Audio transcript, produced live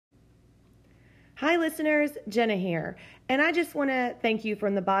Hi, listeners. Jenna here. And I just want to thank you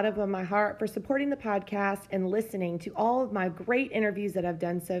from the bottom of my heart for supporting the podcast and listening to all of my great interviews that I've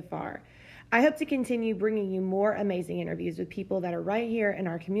done so far. I hope to continue bringing you more amazing interviews with people that are right here in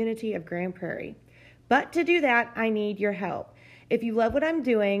our community of Grand Prairie. But to do that, I need your help. If you love what I'm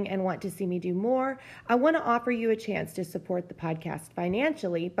doing and want to see me do more, I want to offer you a chance to support the podcast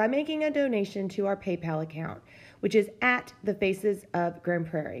financially by making a donation to our PayPal account, which is at the Faces of Grand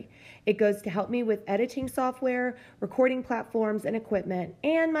Prairie. It goes to help me with editing software, recording platforms and equipment,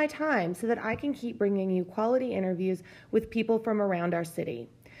 and my time so that I can keep bringing you quality interviews with people from around our city.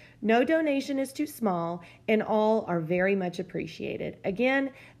 No donation is too small, and all are very much appreciated. Again,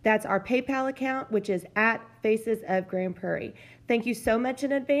 that's our PayPal account, which is at Faces of Grand Prairie. Thank you so much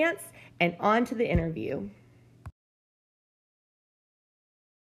in advance, and on to the interview.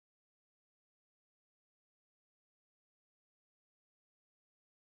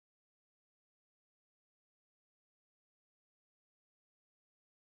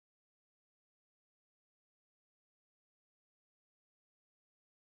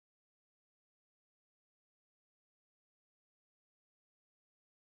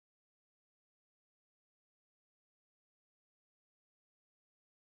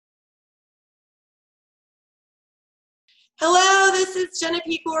 Hello, this is Jenna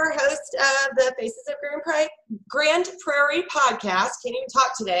Pecor, host of the Faces of Grand Prairie podcast. Can't even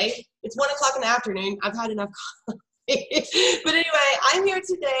talk today. It's 1 o'clock in the afternoon. I've had enough coffee. But anyway, I'm here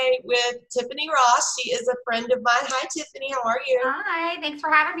today with Tiffany Ross. She is a friend of mine. Hi, Tiffany. How are you? Hi. Thanks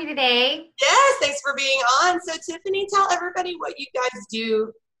for having me today. Yes, thanks for being on. So, Tiffany, tell everybody what you guys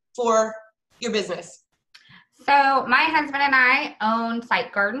do for your business. So, my husband and I own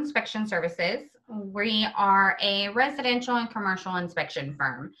Site Guard Inspection Services. We are a residential and commercial inspection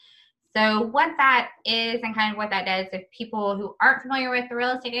firm. So what that is and kind of what that does, if people who aren't familiar with the real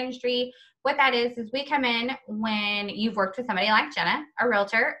estate industry, what that is we come in when you've worked with somebody like Jenna, a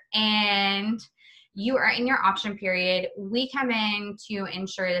realtor, and you are in your option period. We come in to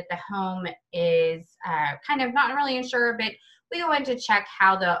ensure that the home is kind of not really ensure, but we go in to check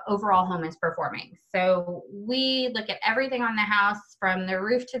how the overall home is performing. So we look at everything on the house from the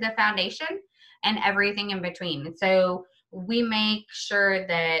roof to the foundation and everything in between. So we make sure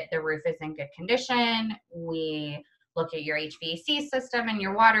that the roof is in good condition. We look at your HVAC system and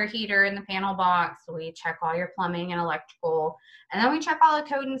your water heater in the panel box. We check all your plumbing and electrical. And then we check all the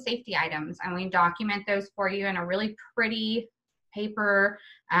code and safety items. And we document those for you in a really pretty paper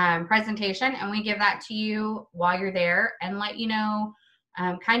presentation. And we give that to you while you're there and let you know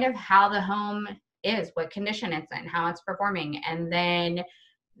kind of how the home is, what condition it's in, how it's performing. And then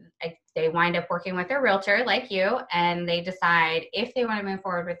they wind up working with their realtor like you, and they decide if they want to move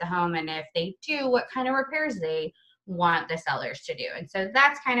forward with the home, and if they do, what kind of repairs they want the sellers to do. And so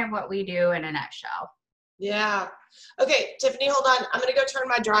that's kind of what we do in a nutshell. Yeah. Okay, Tiffany, hold on. I'm going to go turn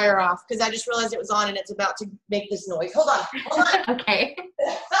my dryer off because I just realized it was on and it's about to make this noise. Hold on. Okay.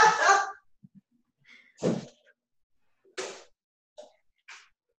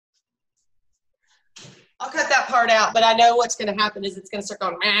 I'll cut that part out, but I know what's going to happen is it's going to start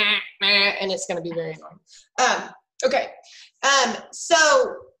going, meh, meh, and it's going to be very annoying. Okay.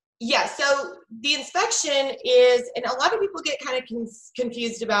 So the inspection is, and a lot of people get kind of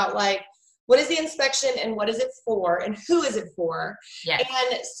confused about like, what is the inspection and what is it for and who is it for? Yes.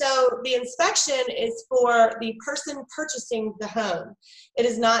 And so the inspection is for the person purchasing the home. It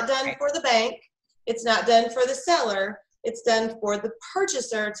is not done for the bank. It's not done for the seller. It's done for the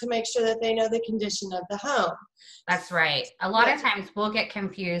purchaser to make sure that they know the condition of the home. That's right. A lot of times we'll get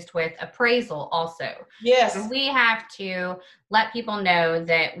confused with appraisal also. Yes. And we have to let people know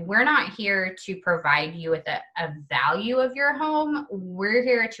that we're not here to provide you with a value of your home. We're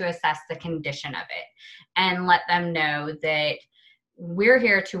here to assess the condition of it and let them know that we're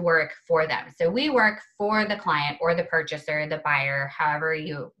here to work for them. So we work for the client or the purchaser, the buyer,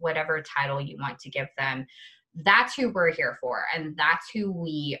 whatever title you want to give them. That's who we're here for, and that's who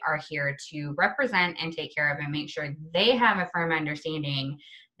we are here to represent and take care of and make sure they have a firm understanding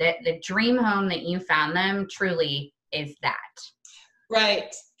that the dream home that you found them truly is that.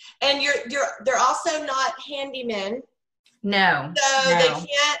 Right. And they're also not handymen. No. So they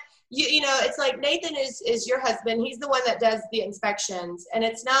can't, you know, it's like Nathan is your husband. He's the one that does the inspections. And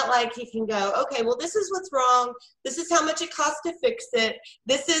it's not like he can go, okay, well, this is what's wrong. This is how much it costs to fix it.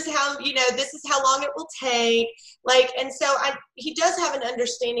 This is how, this is how long it will take. Like, and so he does have an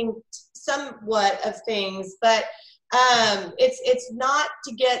understanding somewhat of things, but it's not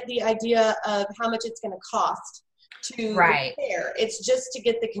to get the idea of how much it's going to cost to repair. It's just to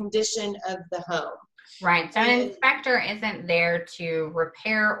get the condition of the home. Right. So an inspector isn't there to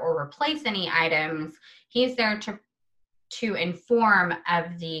repair or replace any items. He's there to inform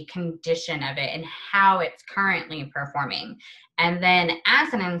of the condition of it and how it's currently performing. And then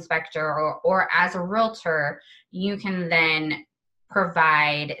as an inspector or as a realtor, you can then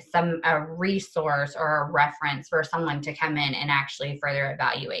provide a resource or a reference for someone to come in and actually further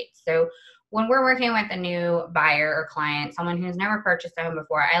evaluate. So when we're working with a new buyer or client, someone who's never purchased a home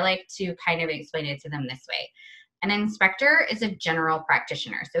before, I like to kind of explain it to them this way. An inspector is a general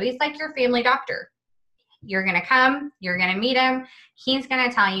practitioner. So he's like your family doctor. You're going to come, you're going to meet him. He's going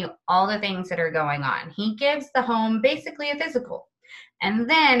to tell you all the things that are going on. He gives the home basically a physical. And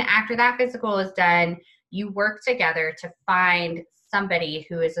then after that physical is done, you work together to find somebody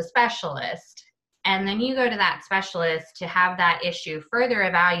who is a specialist. And then you go to that specialist to have that issue further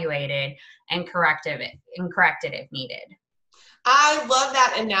evaluated and corrected if needed. I love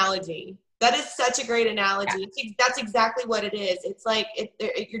that analogy. That is such a great analogy. Yeah. That's exactly what it is. It's like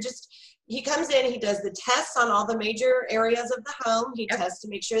he comes in, he does the tests on all the major areas of the home. He tests to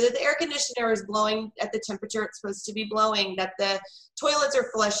make sure that the air conditioner is blowing at the temperature it's supposed to be blowing, that the toilets are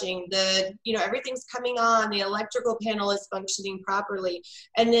flushing, everything's coming on, the electrical panel is functioning properly.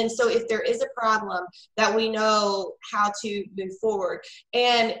 And then so if there is a problem, that we know how to move forward.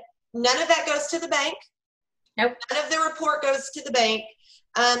 And none of that goes to the bank. Nope. None of the report goes to the bank.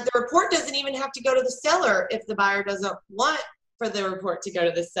 The report doesn't even have to go to the seller if the buyer doesn't want for the report to go to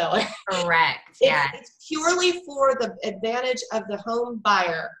the seller. Correct. Yeah. It's purely for the advantage of the home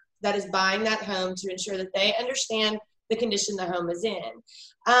buyer that is buying that home to ensure that they understand the condition the home is in.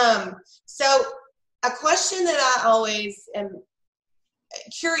 So a question that I always am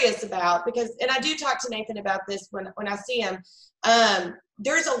curious about, and I do talk to Nathan about this when I see him,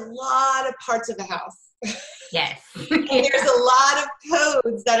 there's a lot of parts of the house. Yes. And there's a lot of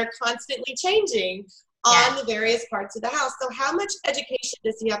codes that are constantly changing on the various parts of the house. So how much education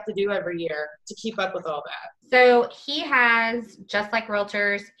does he have to do every year to keep up with all that? So he has, just like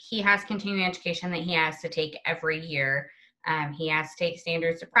realtors, he has continuing education that he has to take every year. He has to take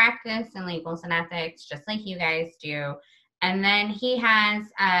standards of practice and legals and ethics, just like you guys do. And then he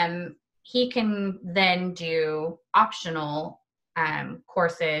can then do optional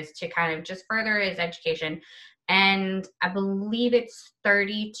courses to kind of just further his education. And I believe it's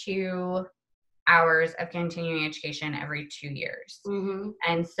 32 hours of continuing education every 2 years. Mm-hmm.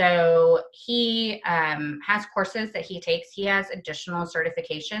 And so he has courses that he takes. He has additional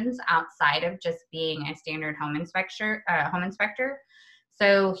certifications outside of just being a standard home inspector.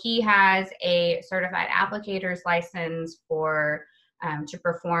 So he has a certified applicator's license for to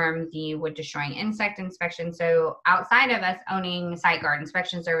perform the wood destroying insect inspection. So outside of us owning SiteGuard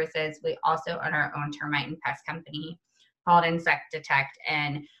Inspection Services, we also own our own termite and pest company called Insect Detect,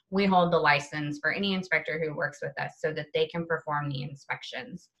 and we hold the license for any inspector who works with us so that they can perform the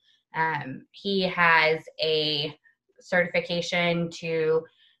inspections. He has a certification to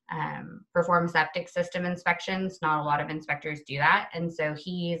perform septic system inspections. Not a lot of inspectors do that, and so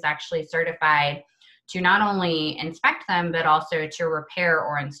he's actually certified to not only inspect them, but also to repair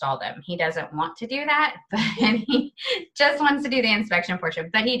or install them. He doesn't want to do that, but he just wants to do the inspection portion,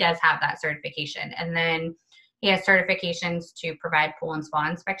 but he does have that certification. And then he has certifications to provide pool and spa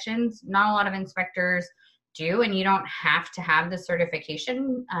inspections. Not a lot of inspectors do, and you don't have to have the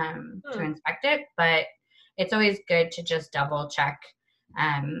certification to inspect it, but it's always good to just double check.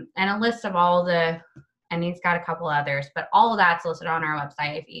 And a list of all and he's got a couple others, but all of that's listed on our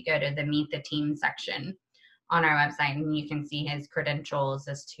website. If you go to the Meet the Team section on our website, and you can see his credentials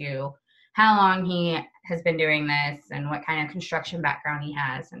as to how long he has been doing this and what kind of construction background he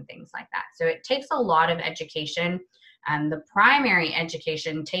has and things like that. So it takes a lot of education. The primary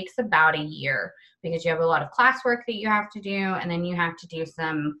education takes about a year because you have a lot of classwork that you have to do, and then you have to do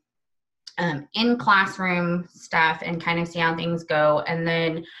some in classroom stuff and kind of see how things go. And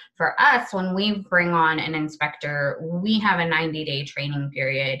then for us, when we bring on an inspector, we have a 90-day training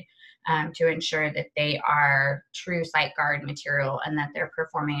period to ensure that they are true SiteGuard material and that they're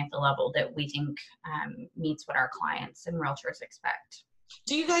performing at the level that we think meets what our clients and realtors expect.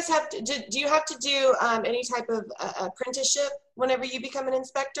 Do you guys have to do any type of apprenticeship whenever you become an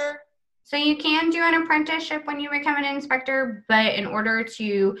inspector? So you can do an apprenticeship when you become an inspector, but in order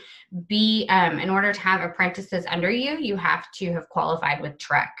to have apprentices under you, you have to have qualified with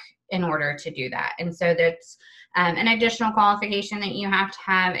TREC in order to do that. And so that's an additional qualification that you have to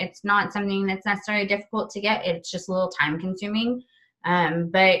have. It's not something that's necessarily difficult to get. It's just a little time consuming,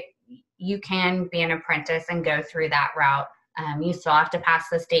 but you can be an apprentice and go through that route. You still have to pass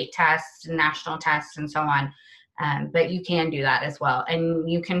the state tests, national tests, and so on. But you can do that as well. And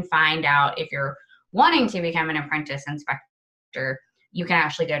you can find out if you're wanting to become an apprentice inspector, you can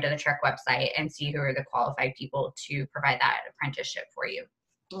actually go to the TREC website and see who are the qualified people to provide that apprenticeship for you.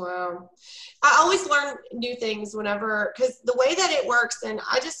 Wow. I always learn new things whenever, because the way that it works, and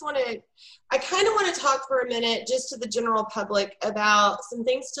I kind of want to talk for a minute just to the general public about some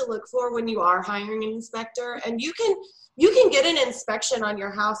things to look for when you are hiring an inspector. And you can get an inspection on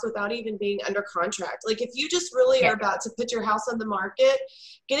your house without even being under contract. Like if you just really are about to put your house on the market,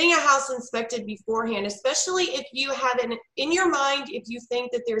 getting a house inspected beforehand, especially if you have in your mind, if you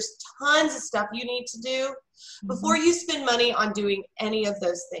think that there's tons of stuff you need to do before you spend money on doing any of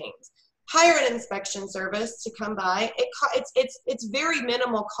those things, hire an inspection service to come by. It's very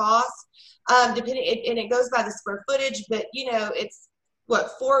minimal cost, depending, and it goes by the square footage, but it's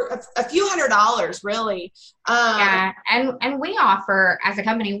for a few $100s really. Yeah, and we offer, as a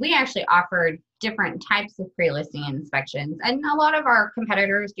company, we actually offer different types of pre-listing inspections, and a lot of our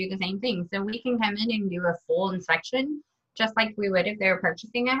competitors do the same thing. So we can come in and do a full inspection just like we would if they were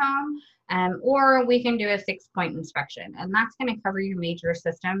purchasing a home, or we can do a 6-point inspection, and that's going to cover your major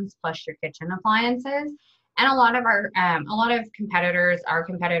systems plus your kitchen appliances. And a lot of competitors, our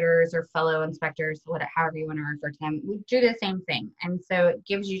competitors or fellow inspectors, however you want to refer to them, we do the same thing. And so it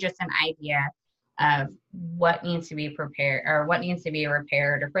gives you just an idea of what needs to be prepared or what needs to be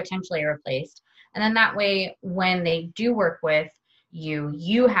repaired or potentially replaced. And then that way, when they do work with you,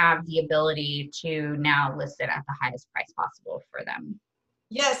 you have the ability to now list it at the highest price possible for them.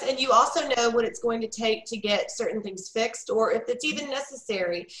 Yes, and you also know what it's going to take to get certain things fixed, or if it's even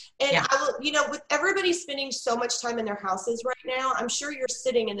necessary. And I will, with everybody spending so much time in their houses right now, I'm sure you're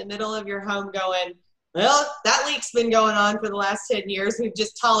sitting in the middle of your home going, well, that leak's been going on for the last 10 years. We've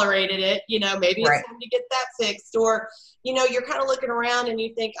just tolerated it. Maybe it's time to get that fixed. Or, you're kind of looking around and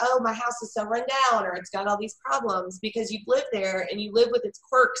you think, oh, my house is so run down, or it's got all these problems, because you've lived there and you live with its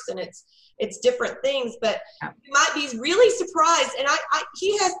quirks and it's different things. But you might be really surprised. And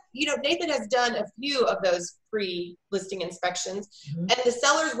Nathan has done a few of those pre-listing inspections, and the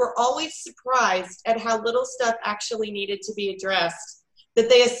sellers were always surprised at how little stuff actually needed to be addressed that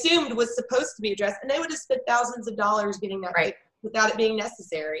they assumed was supposed to be addressed, and they would have spent thousands of dollars getting that fixed without it being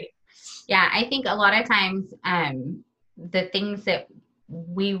necessary. Yeah, I think a lot of times the things that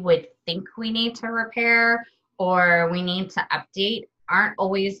we would think we need to repair or we need to update aren't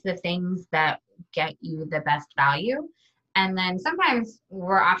always the things that get you the best value. And then sometimes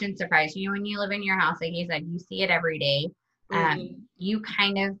we're often surprised, when you live in your house, like you said, you see it every day. You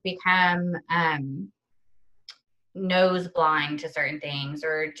kind of become nose blind to certain things,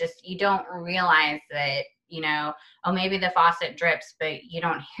 or just you don't realize that maybe the faucet drips, but you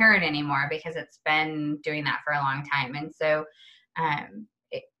don't hear it anymore because it's been doing that for a long time. And so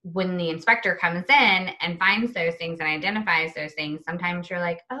when the inspector comes in and finds those things and identifies those things, sometimes you're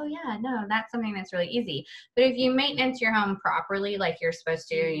like, oh yeah, no, that's something that's really easy. But if you maintenance your home properly, like you're supposed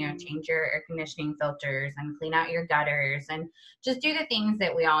to, change your air conditioning filters and clean out your gutters and just do the things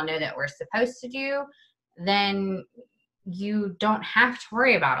that we all know that we're supposed to do, then you don't have to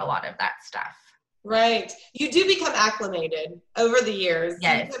worry about a lot of that stuff. Right. You do become acclimated over the years.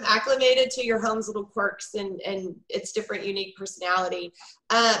 Yes. You become acclimated to your home's little quirks and its different unique personality.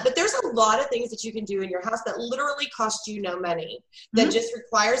 But there's a lot of things that you can do in your house that literally cost you no money, that just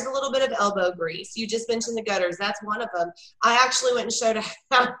requires a little bit of elbow grease. You just mentioned the gutters. That's one of them. I actually went and showed a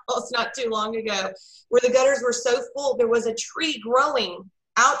house not too long ago where the gutters were so full, there was a tree growing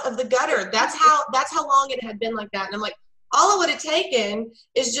out of the gutter. That's how long it had been like that. And I'm like, all it would have taken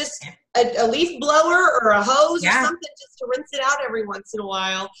is just a leaf blower or a hose or something just to rinse it out every once in a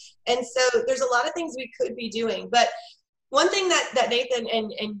while. And so there's a lot of things we could be doing. But one thing that Nathan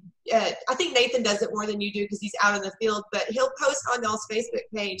and I think Nathan does it more than you do because he's out in the field, but he'll post on y'all's Facebook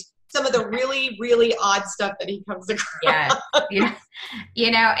page some of the really, really odd stuff that he comes across. Yeah.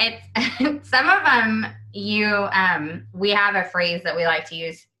 It's some of them we have a phrase that we like to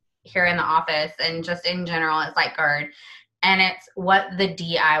use here in the office and just in general, it's like guard. And it's, what the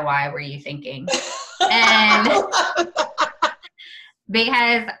DIY were you thinking? And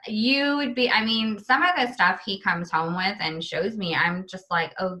because you would be, some of the stuff he comes home with and shows me, I'm just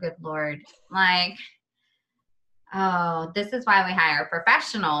like, oh, good Lord. Like, oh, this is why we hire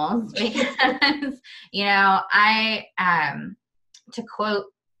professionals because, to quote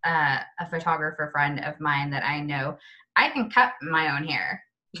a photographer friend of mine that I know, I can cut my own hair,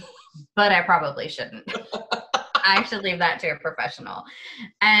 but I probably shouldn't. I should leave that to a professional.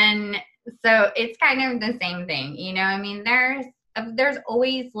 And so it's kind of the same thing, there's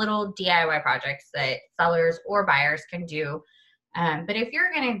always little DIY projects that sellers or buyers can do. But if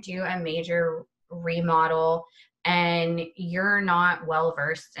you're going to do a major remodel, and you're not well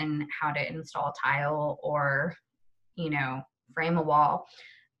versed in how to install tile or, frame a wall,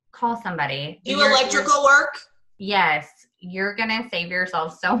 call somebody. Do electrical work? Yes. You're going to save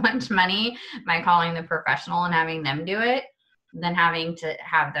yourself so much money by calling the professional and having them do it than having to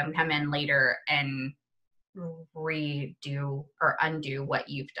have them come in later and redo or undo what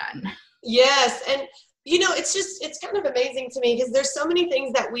you've done. Yes. And it's kind of amazing to me because there's so many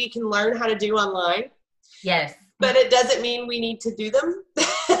things that we can learn how to do online. Yes. But it doesn't mean we need to do them.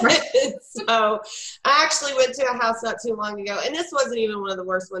 Right. So I actually went to a house not too long ago, and this wasn't even one of the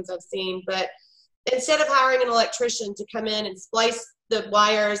worst ones I've seen, but instead of hiring an electrician to come in and splice the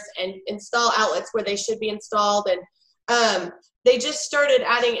wires and install outlets where they should be installed, and they just started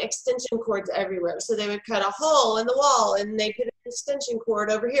adding extension cords everywhere. So they would cut a hole in the wall and they put an extension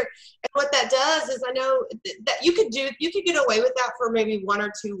cord over here. And what that does is, I know that you could get away with that for maybe 1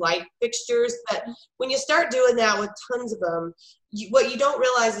 or 2 light fixtures, but when you start doing that with tons of them, what you don't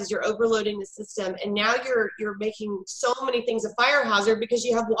realize is you're overloading the system, and now you're making so many things a fire hazard because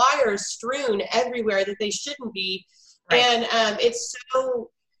you have wires strewn everywhere that they shouldn't be. Right. And it's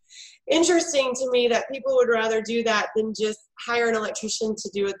so interesting to me that people would rather do that than just hire an electrician to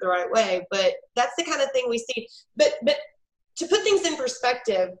do it the right way. But that's the kind of thing we see. But to put things in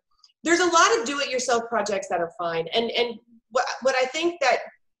perspective, there's a lot of do-it-yourself projects that are fine. And what I think that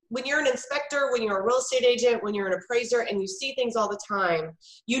when you're an inspector, when you're a real estate agent, when you're an appraiser, and you see things all the time,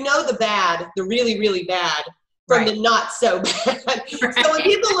 the bad, the really, really bad, from the not so bad. Right. So when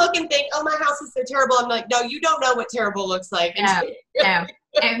people look and think, oh, my house is so terrible, I'm like, no, you don't know what terrible looks like. No.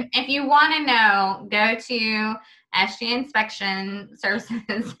 If you want to know, go to SG Inspection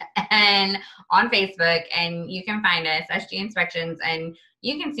Services and on Facebook, and you can find us, SG Inspections, and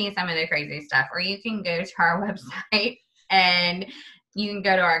you can see some of the crazy stuff. Or you can go to our website and you can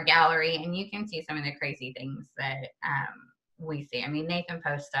go to our gallery and you can see some of the crazy things that we see. I mean, Nathan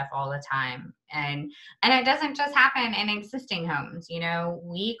posts stuff all the time, and it doesn't just happen in existing homes.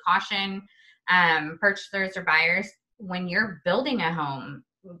 We caution purchasers or buyers, when you're building a home,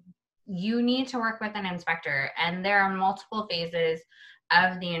 you need to work with an inspector, and there are multiple phases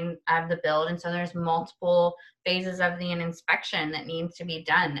of the build, and so there's multiple phases of the inspection that needs to be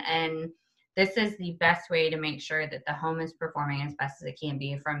done, and this is the best way to make sure that the home is performing as best as it can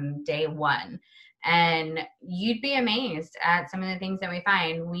be from day one. And you'd be amazed at some of the things that we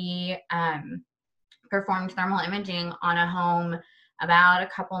find. We performed thermal imaging on a home about a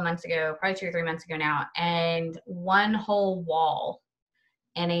couple months ago, probably 2 or 3 months ago now, and one whole wall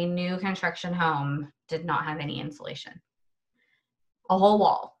in a new construction home did not have any insulation. A whole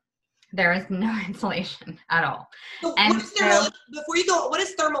wall. There is no insulation at all. So before you go, what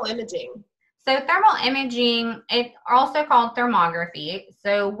is thermal imaging? So thermal imaging, it's also called thermography.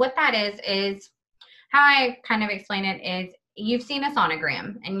 So what that is how I kind of explain it is, you've seen a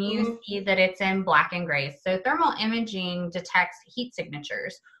sonogram and you see that it's in black and gray. So thermal imaging detects heat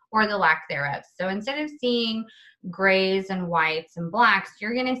signatures or the lack thereof. So instead of seeing grays and whites and blacks,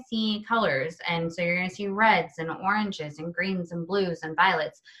 you're going to see colors. And so you're going to see reds and oranges and greens and blues and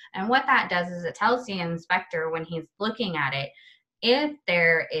violets. And what that does is it tells the inspector, when he's looking at it, if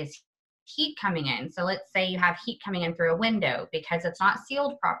there is heat coming in. So let's say you have heat coming in through a window because it's not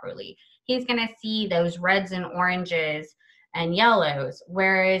sealed properly. He's going to see those reds and oranges and yellows.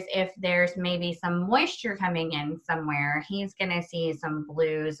 Whereas if there's maybe some moisture coming in somewhere, he's going to see some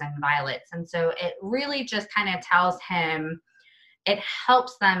blues and violets. And so it really just kind of tells him, it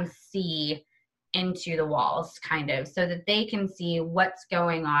helps them see into the walls kind of, so that they can see what's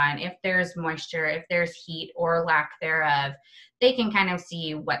going on. If there's moisture, if there's heat or lack thereof, they can kind of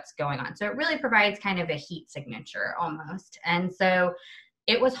see what's going on. So it really provides kind of a heat signature almost. And so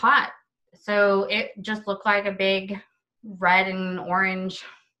it was hot. So it just looked like a big red and orange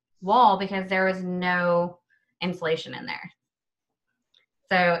wall because there was no insulation in there.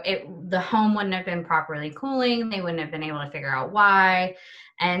 So the home wouldn't have been properly cooling. They wouldn't have been able to figure out why.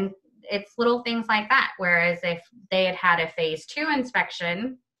 And it's little things like that. Whereas if they had had a phase 2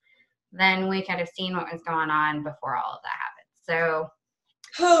 inspection, then we could have seen what was going on before all of that happened. So,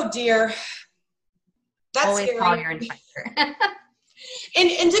 oh dear, that's always scary. Call your inspector.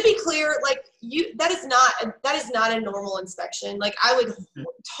 And to be clear, like that is not a normal inspection. Like I would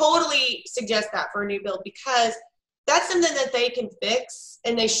totally suggest that for a new build, because that's something that they can fix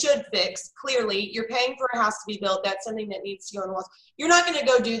and they should fix. Clearly, you're paying for a house to be built. That's something that needs to go on the walls. You're not going to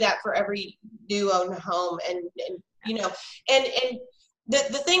go do that for every new owned home, and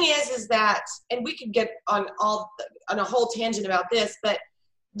the thing is that, and we could get on a whole tangent about this, but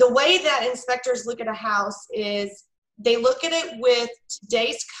the way that inspectors look at a house is they look at it with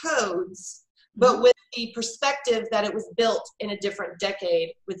today's codes but with the perspective that it was built in a different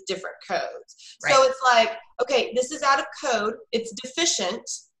decade with different codes. Right. So it's like, okay, this is out of code. It's deficient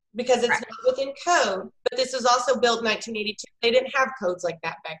because it's Right. not within code, but this was also built in 1982. They didn't have codes like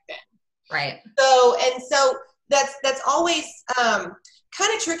that back then. Right. So that's always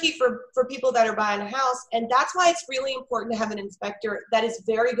kind of tricky for people that are buying a house. And that's why it's really important to have an inspector that is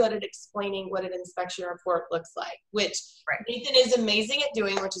very good at explaining what an inspection report looks like, which Right. Nathan is amazing at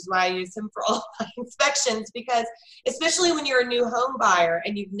doing, which is why I use him for all my inspections, because especially when you're a new home buyer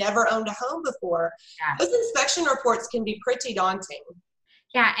and you've never owned a home before, Yeah. those inspection reports can be pretty daunting.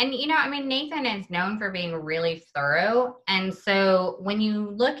 Yeah. And, I mean, Nathan is known for being really thorough. And so when you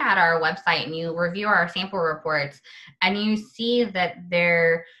look at our website and you review our sample reports and you see that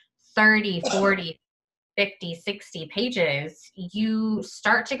they're 30, 40, 50, 60 pages, you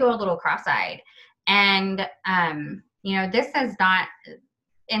start to go a little cross-eyed. And, this is not,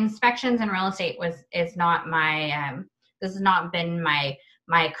 inspections in real estate is not my, this has not been my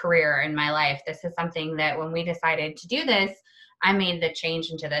career in my life. This is something that when we decided to do this, I made the change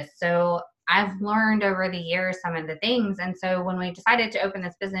into this. So I've learned over the years some of the things. And so when we decided to open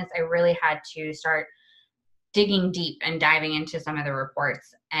this business, I really had to start digging deep and diving into some of the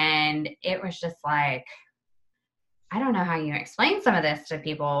reports. And it was just like, I don't know how you explain some of this to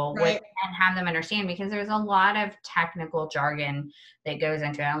people Right. and have them understand, because there's a lot of technical jargon that goes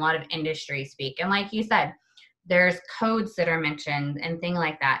into it, and a lot of industry speak. And like you said, there's codes that are mentioned and things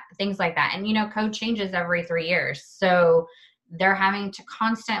like that. And, code changes every 3 years. So they're having to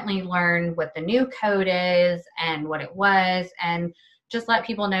constantly learn what the new code is and what it was, and just let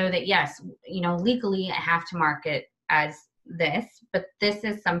people know that, yes, legally I have to mark it as this, but this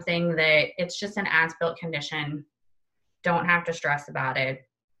is something that it's just an as-built condition. Don't have to stress about it.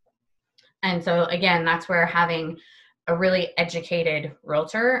 And so again, that's where having a really educated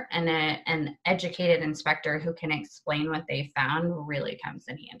realtor and an educated inspector who can explain what they found really comes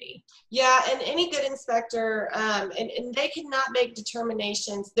in handy. Yeah, and any good inspector, and they cannot make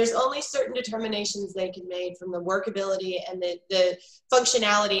determinations. There's only certain determinations they can make from the workability and the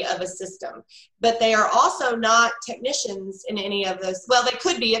functionality of a system. But they are also not technicians in any of this. Well, they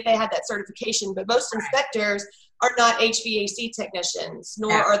could be if they had that certification, but most inspectors are not HVAC technicians,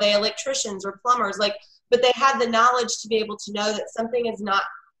 nor are they electricians or plumbers. But they have the knowledge to be able to know that something is not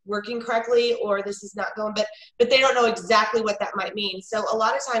working correctly or this is not going, but they don't know exactly what that might mean. So a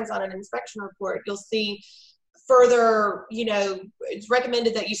lot of times on an inspection report, you'll see further, it's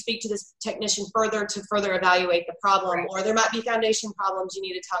recommended that you speak to this technician further to further evaluate the problem, Right. Or there might be foundation problems. You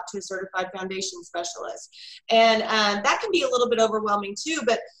need to talk to a certified foundation specialist. And that can be a little bit overwhelming too,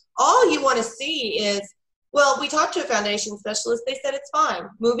 but all you want to see is, well, we talked to a foundation specialist. They said it's fine.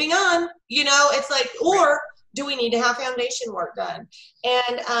 Moving on. It's like, or do we need to have foundation work done?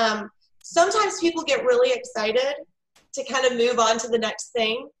 And sometimes people get really excited to kind of move on to the next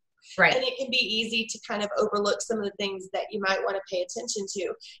thing. Right. And it can be easy to kind of overlook some of the things that you might want to pay attention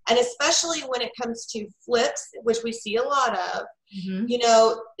to. And especially when it comes to flips, which we see a lot of, Mm-hmm.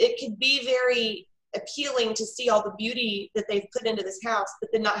 it could be very appealing to see all the beauty that they've put into this house, but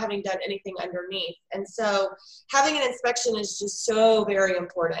then not having done anything underneath. And so having an inspection is just so very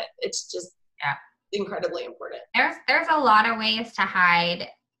important. It's just incredibly important. There's a lot of ways to hide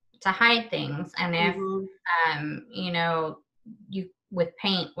things. And if, you with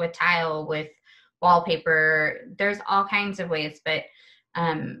paint, with tile, with wallpaper, there's all kinds of ways, but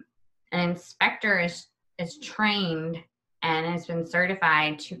an inspector is trained and has been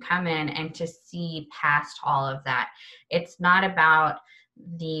certified to come in and to see past all of that. It's not about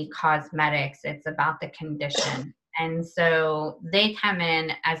the cosmetics, it's about the condition. And so they come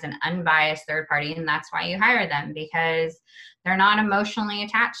in as an unbiased third party, and that's why you hire them, because they're not emotionally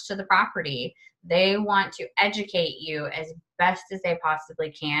attached to the property. They want to educate you as best as they possibly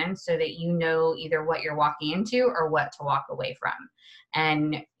can so that you know either what you're walking into or what to walk away from.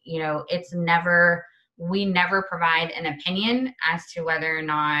 And, we never provide an opinion as to whether or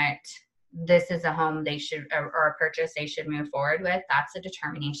not this is a home they should, or a purchase they should move forward with. That's a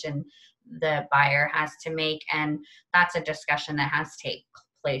determination the buyer has to make. And that's a discussion that has to take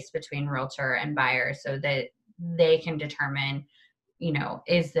place between realtor and buyer so that they can determine,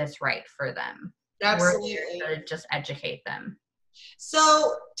 is this right for them? Absolutely. We're here to just educate them.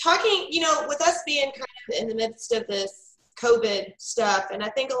 So talking, with us being kind of in the midst of this COVID stuff, and I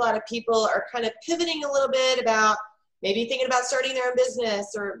think a lot of people are kind of pivoting a little bit about maybe thinking about starting their own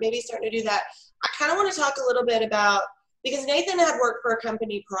business or maybe starting to do that. I kind of want to talk a little bit about, because Nathan had worked for a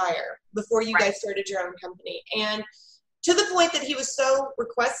company prior before you guys started your own company. And to the point that he was so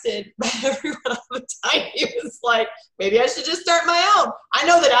requested by everyone all the time. He was like, maybe I should just start my own. I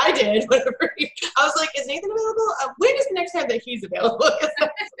know that I did. Whatever. I was like, is Nathan available? When is the next time that he's available? Because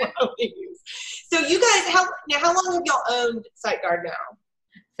that's what I use. So you guys, how long have y'all owned SiteGuard now?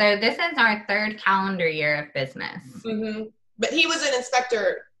 So this is our 3rd calendar year of business. Mm-hmm. But he was an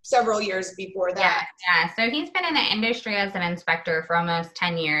inspector several years before that. Yeah. So he's been in the industry as an inspector for almost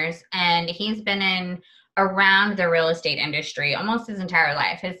 10 years, and he's been in around the real estate industry almost his entire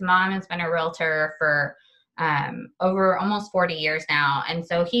life. His mom has been a realtor for over almost 40 years now. And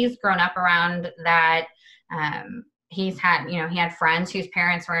so he's grown up around that. He's had, he had friends whose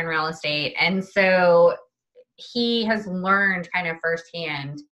parents were in real estate. And so he has learned kind of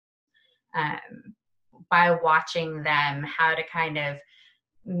firsthand by watching them how to kind of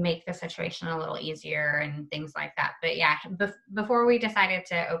make the situation a little easier and things like that. But yeah, before we decided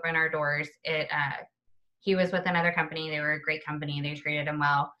to open our doors, he was with another company. They were a great company. They treated him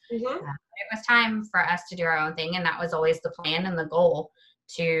well. Mm-hmm. It was time for us to do our own thing. And that was always the plan and the goal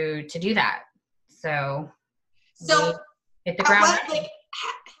to do that. So hit the ground.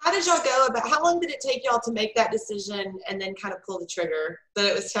 How did y'all go about, how long did it take y'all to make that decision and then kind of pull the trigger that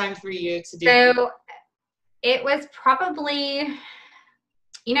it was time for you to do? So it was probably,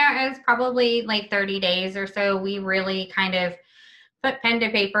 like 30 days or so. We really kind of put pen to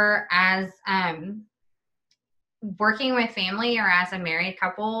paper as, working with family or as a married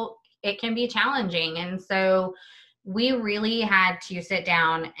couple, it can be challenging. And so we really had to sit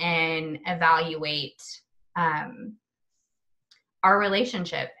down and evaluate our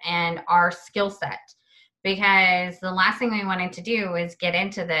relationship and our skill set, because the last thing we wanted to do is get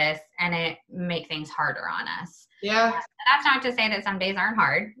into this and it make things harder on us. Yeah. That's not to say that some days aren't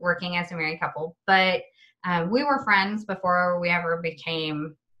hard working as a married couple, but we were friends before we ever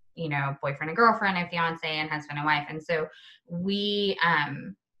became boyfriend and girlfriend and fiance and husband and wife. And so we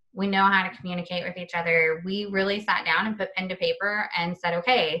know how to communicate with each other. We really sat down and put pen to paper and said,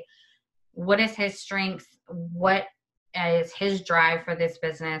 okay, what is his strengths? What is his drive for this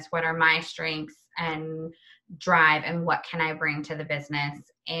business? What are my strengths and drive, and what can I bring to the business?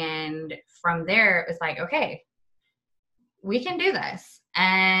 And from there, it was like, okay, we can do this.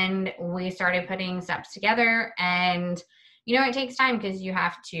 And we started putting steps together, and it takes time because you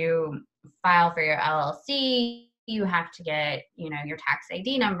have to file for your LLC. You have to get, your tax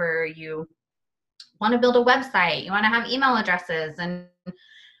ID number. You want to build a website. You want to have email addresses and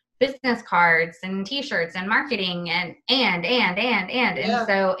business cards and t-shirts and marketing and. Yeah. And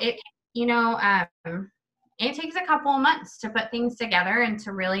so it takes a couple of months to put things together and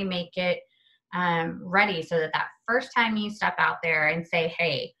to really make it ready so that first time you step out there and say,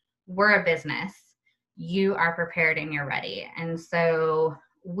 hey, we're a business, you are prepared and you're ready. And so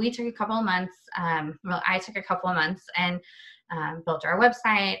we took a couple of months. I took a couple of months and built our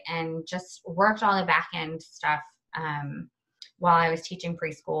website and just worked all the back end stuff while I was teaching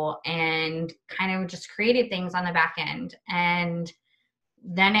preschool, and kind of just created things on the back end. And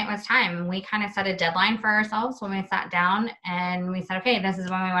then it was time. We kind of set a deadline for ourselves when we sat down and we said, okay, this is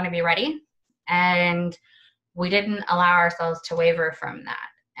when we want to be ready. And we didn't allow ourselves to waver from that.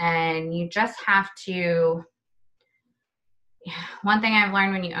 And you just have to, one thing I've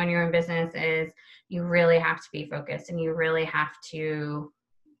learned when you own your own business is you really have to be focused, and you really have to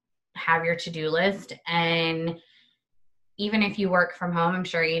have your to-do list. And even if you work from home, I'm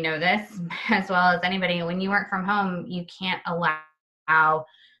sure you know this as well as anybody, when you work from home, you can't allow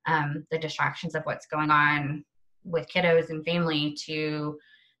the distractions of what's going on with kiddos and family to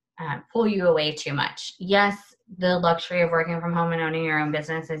pull you away too much. Yes, the luxury of working from home and owning your own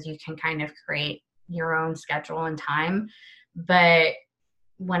business is you can kind of create your own schedule and time, but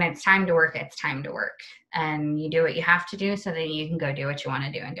when it's time to work, it's time to work, and you do what you have to do so that you can go do what you want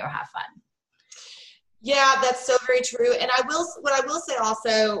to do and go have fun. Yeah, that's so very true. And what I will say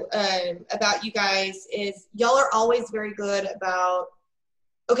also about you guys is y'all are always very good about,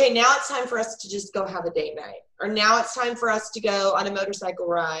 okay, now it's time for us to just go have a date night, or now it's time for us to go on a motorcycle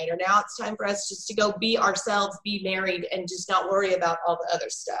ride, or now it's time for us just to go be ourselves, be married, and just not worry about all the other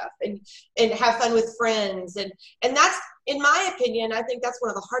stuff, and have fun with friends. And that's, in my opinion, I think that's one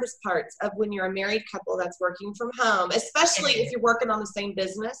of the hardest parts of when you're a married couple that's working from home, especially if you're working on the same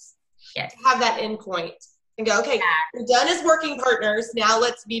business. Yes. To have that end point and go, okay, we're done as working partners. Now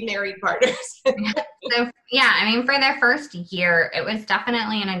let's be married partners. So, yeah, I mean, for the first year, it was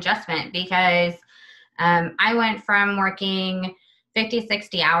definitely an adjustment because I went from working 50,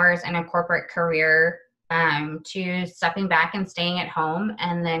 60 hours in a corporate career to stepping back and staying at home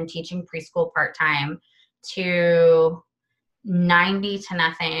and then teaching preschool part-time to 90 to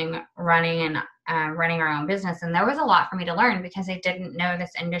nothing, running an running our own business. And there was a lot for me to learn because I didn't know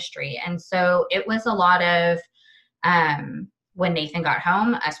this industry. And so it was a lot of when Nathan got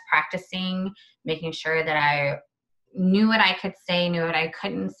home, us practicing, making sure that I knew what I could say, knew what I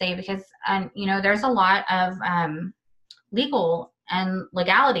couldn't say, because, there's a lot of legal and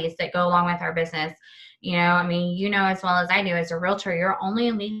legalities that go along with our business. As well as I do, as a realtor, you're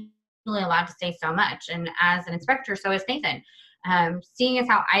only legally allowed to say so much. And as an inspector, so is Nathan. Seeing as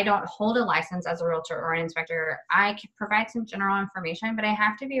how I don't hold a license as a realtor or an inspector, I can provide some general information, but I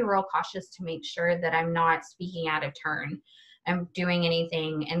have to be real cautious to make sure that I'm not speaking out of turn. I'm doing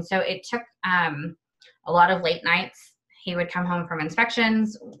anything. And so it took a lot of late nights. He would come home from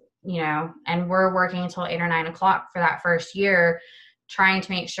inspections, and we're working until 8 or 9 o'clock for that first year, trying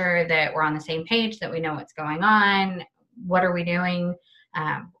to make sure that we're on the same page, that we know what's going on, what are we doing,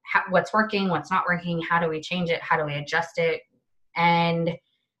 what's working, what's not working, how do we change it, how do we adjust it. And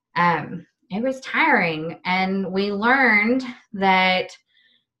it was tiring. And we learned that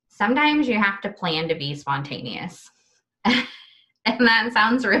sometimes you have to plan to be spontaneous. And that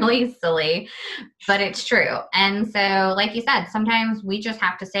sounds really silly, but it's true. And so, like you said, sometimes we just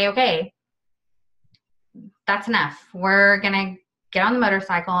have to say, okay, that's enough. We're going to get on the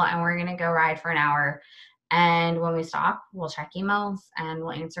motorcycle and we're going to go ride for an hour. And when we stop, we'll check emails and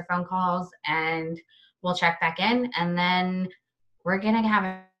we'll answer phone calls and we'll check back in. And then we're going to have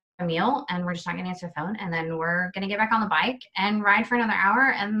a meal and we're just not going to answer the phone. And then we're going to get back on the bike and ride for another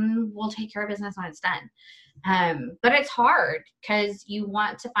hour and we'll take care of business when it's done. But it's hard because you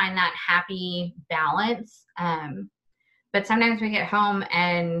want to find that happy balance. But sometimes we get home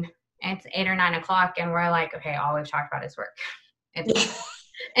and it's 8 or 9 o'clock and we're like, okay, all we've talked about is work.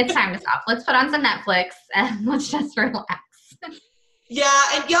 It's time to stop. Let's put on some Netflix and let's just relax. Yeah.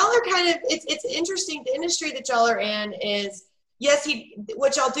 And y'all are it's interesting. The industry that y'all are in is, yes,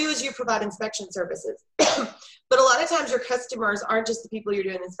 what y'all do is you provide inspection services. But a lot of times your customers aren't just the people you're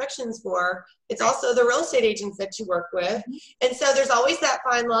doing inspections for. It's also the real estate agents that you work with. And so there's always that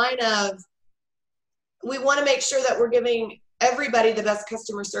fine line of, we want to make sure that we're giving everybody the best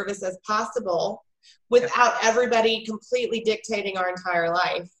customer service as possible without everybody completely dictating our entire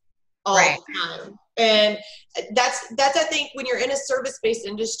life all the time. And that's I think when you're in a service-based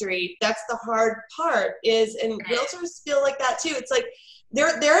industry, that's the hard part is, and realtors feel like that too. It's like there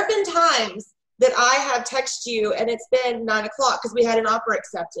have been times that I have texted you and it's been 9 o'clock because we had an offer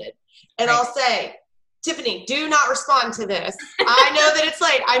accepted. And I'll say, Tiffany, do not respond to this. I know that it's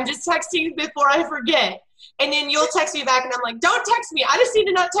late. I'm just texting you before I forget. And then you'll text me back and I'm like, don't text me. I just need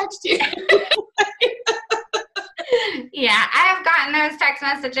to not text you. Yeah, I have gotten those text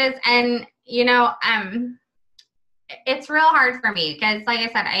messages and, it's real hard for me because like I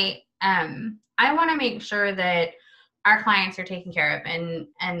said, I want to make sure that our clients are taken care of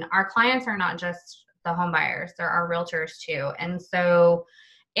and our clients are not just the home buyers, they're our realtors too. And so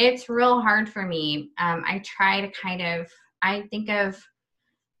it's real hard for me. I try to I think of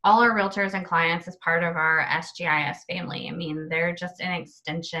all our realtors and clients as part of our SGIS family. I mean, they're just an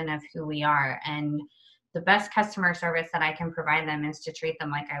extension of who we are. And the best customer service that I can provide them is to treat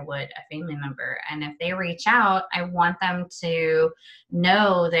them like I would a family member. And if they reach out, I want them to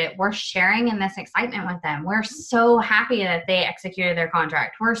know that we're sharing in this excitement with them. We're so happy that they executed their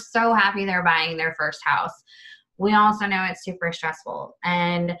contract. We're so happy they're buying their first house. We also know it's super stressful.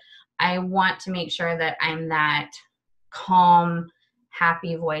 And I want to make sure that I'm that calm,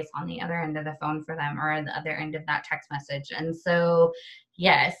 happy voice on the other end of the phone for them or the other end of that text message. And so,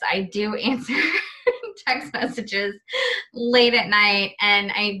 yes, I do answer text messages late at night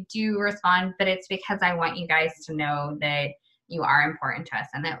and I do respond, but it's because I want you guys to know that you are important to us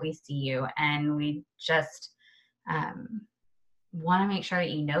and that we see you and we just want to make sure that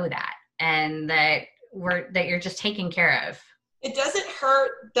you know that and that you're just taken care of. It doesn't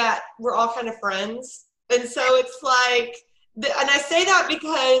hurt that we're all kind of friends. And so it's like, and I say that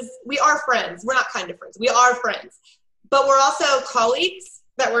because we are friends. We're not kind of friends. We are friends. But we're also colleagues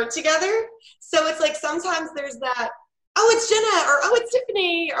that work together. So it's like sometimes there's that, oh, it's Jenna, or oh, it's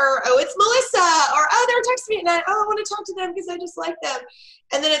Tiffany, or oh, it's Melissa, or oh, they're texting me and I want to talk to them because I just like them.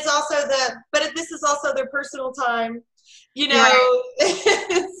 And then it's also but this is also their personal time, Right.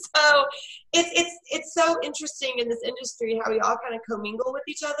 So it's so interesting in this industry how we all kind of commingle with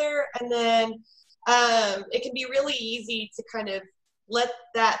each other. And then it can be really easy to kind of let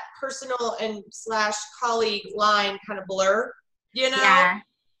that personal and / colleague line kind of blur, Yeah.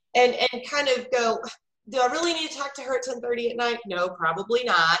 and kind of go, do I really need to talk to her at 10:30 at night? No, probably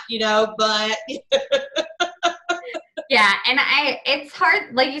not, but. Yeah. And it's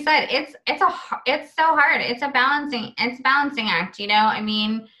hard. Like you said, it's so hard. It's a balancing act, I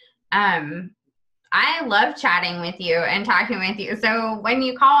mean, I love chatting with you and talking with you. So when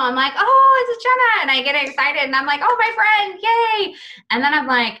you call, I'm like, oh, it's Jenna. And I get excited and I'm like, oh, my friend, yay. And then I'm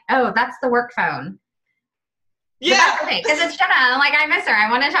like, oh, that's the work phone. Yeah. Okay, because it's Jenna. I'm like, I miss her. I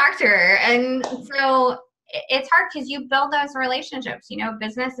want to talk to her. And so it's hard because you build those relationships. You know,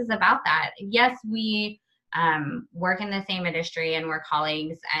 business is about that. Yes, we work in the same industry and we're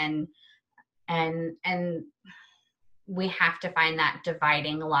colleagues, and we have to find that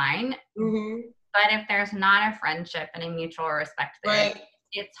dividing line. Mm-hmm. But if there's not a friendship and a mutual respect there, Right.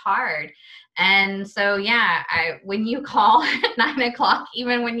 it's hard. And so, yeah, when you call at 9:00,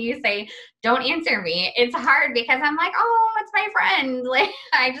 even when you say, don't answer me, it's hard because I'm like, oh, it's my friend. Like,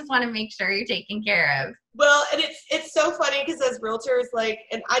 I just want to make sure you're taken care of. Well, and it's so funny because as realtors, like,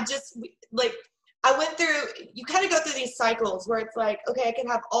 and I went through, you kind of go through these cycles where it's like, okay, I can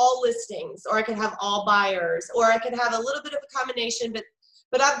have all listings, or I can have all buyers, or I can have a little bit of a combination, but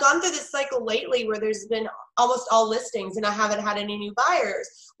I've gone through this cycle lately where there's been almost all listings and I haven't had any new buyers.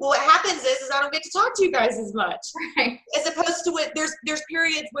 Well, what happens is I don't get to talk to you guys as much. Right. As opposed to there's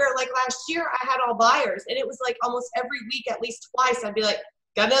periods where, like last year, I had all buyers, and it was like almost every week, at least twice, I'd be like,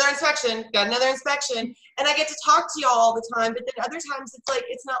 got another inspection, and I get to talk to y'all all the time. But then other times it's like,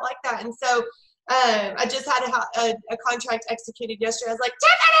 it's not like that. And so I just had a contract executed yesterday. I was like,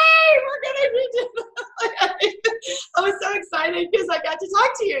 Tiffany, we're gonna be doing. I was so excited because I got to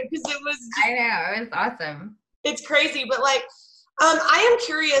talk to you, because it was just, I know, it was awesome. It's crazy. But like, I am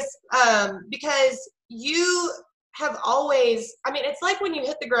curious because you have always, I mean, it's like when you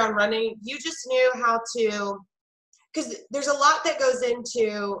hit the ground running, you just knew how to, because there's a lot that goes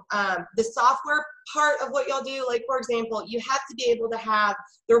into the software part of what y'all do. Like, for example, you have to be able to have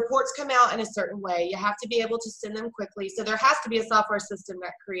the reports come out in a certain way. You have to be able to send them quickly. So there has to be a software system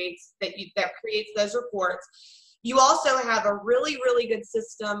that creates those reports. You also have a really, really good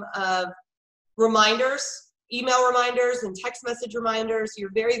system of reminders, email reminders and text message reminders.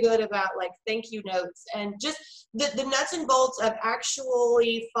 You're very good about like thank you notes and just the nuts and bolts of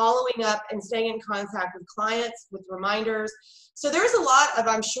actually following up and staying in contact with clients with reminders. So there's a lot of,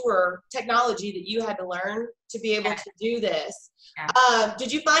 I'm sure, technology that you had to learn to be able to do this. Yeah.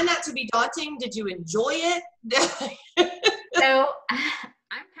 Did you find that to be daunting? Did you enjoy it? So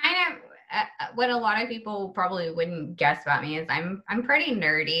I'm kind of, what a lot of people probably wouldn't guess about me is I'm pretty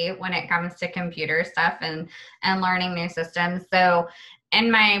nerdy when it comes to computer stuff and learning new systems. So in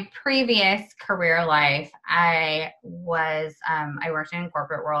my previous career life, I was I worked in the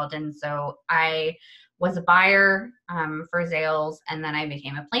corporate world, and so I was a buyer for Zales, and then I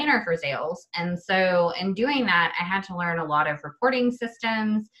became a planner for Zales. And so in doing that, I had to learn a lot of reporting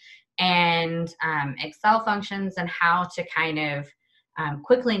systems and Excel functions and how to kind of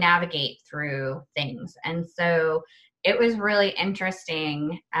quickly navigate through things. And so it was really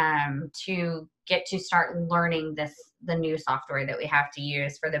interesting to get to start learning the new software that we have to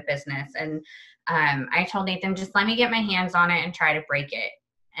use for the business. And I told Nathan, just let me get my hands on it and try to break it.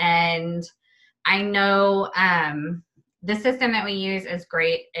 And I know the system that we use is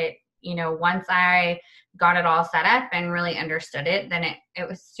great. It, you know, once I got it all set up and really understood it, then it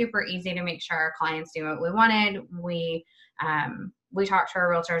was super easy to make sure our clients knew what we wanted. We talk to our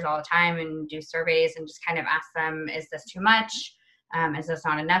realtors all the time and do surveys and just kind of ask them, is this too much? Is this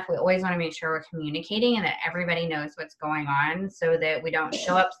not enough? We always want to make sure we're communicating and that everybody knows what's going on so that we don't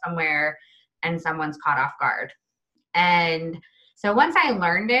show up somewhere and someone's caught off guard. And so once I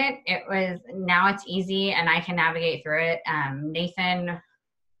learned it, now it's easy and I can navigate through it. Nathan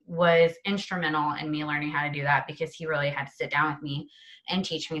was instrumental in me learning how to do that because he really had to sit down with me and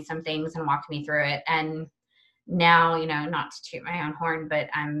teach me some things and walk me through it. And now, you know, not to toot my own horn, but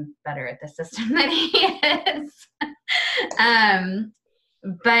I'm better at the system than he is.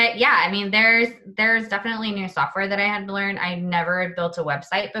 But yeah, I mean, there's definitely new software that I had to learn. I never had built a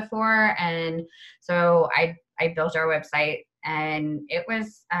website before. And so I built our website, and it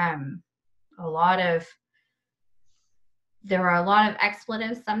was there were a lot of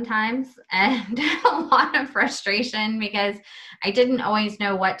expletives sometimes and a lot of frustration because I didn't always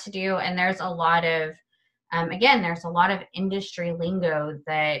know what to do. And there's a lot of there's a lot of industry lingo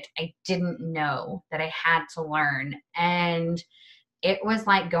that I didn't know that I had to learn. And it was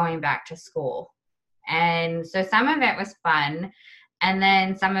like going back to school. And so some of it was fun. And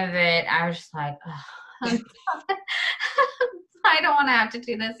then some of it, I was just like, oh, I don't want to have to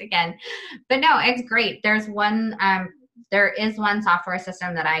do this again. But no, it's great. There is one software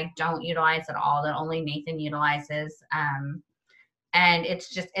system that I don't utilize at all, that only Nathan utilizes. And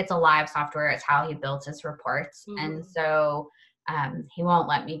it's a live software. It's how he builds his reports. Mm-hmm. And so he won't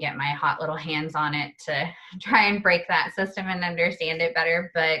let me get my hot little hands on it to try and break that system and understand it better.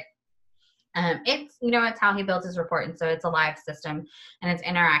 But It's, it's how he builds his report. And so it's a live system and it's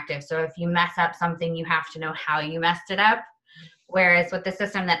interactive. So if you mess up something, you have to know how you messed it up. Whereas with the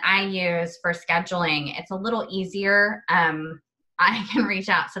system that I use for scheduling, it's a little easier. I can reach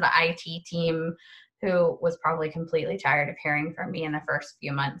out to the IT team, who was probably completely tired of hearing from me in the first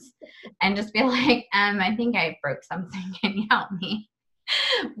few months, and just be like, I think I broke something. Can you help me?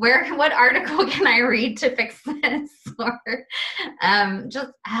 What article can I read to fix this? Or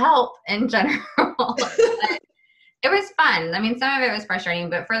just help in general. It was fun. I mean, some of it was frustrating,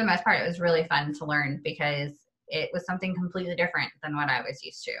 but for the most part, it was really fun to learn because it was something completely different than what I was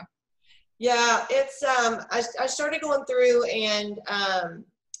used to. Yeah, it's I started going through and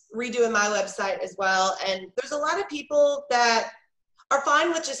redoing my website as well, and there's a lot of people that are fine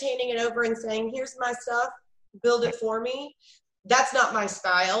with just handing it over and saying, here's my stuff, build it for me. That's not my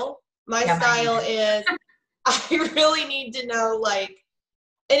style. My style is I really need to know, like,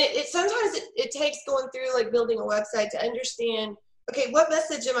 and it sometimes it takes going through like building a website to understand, okay, what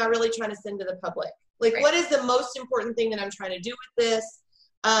message am I really trying to send to the public? Like, what is the most important thing that I'm trying to do with this?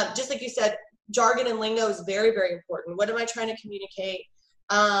 Just like you said, jargon and lingo is very, very important. What am I trying to communicate?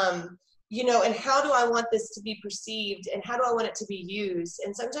 And how do I want this to be perceived, and how do I want it to be used?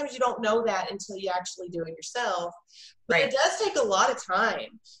 And sometimes you don't know that until you actually do it yourself. But it does take a lot of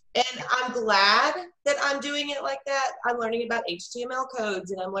time. And I'm glad that I'm doing it like that. I'm learning about HTML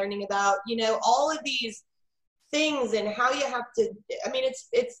codes, and I'm learning about, all of these things and how you have to, I mean,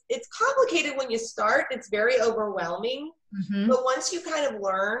 it's complicated when you start. It's very overwhelming. Mm-hmm. But once you kind of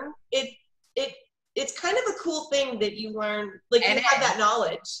learn, it's kind of a cool thing that you learn, like you have that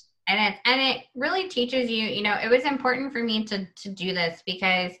knowledge. And it really teaches you, it was important for me to do this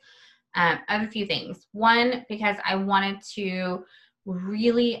because of a few things. One, because I wanted to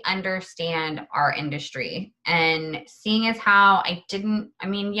really understand our industry, and seeing as how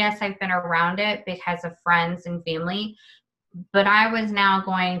yes, I've been around it because of friends and family, but I was now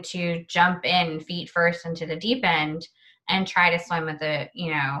going to jump in feet first into the deep end and try to swim with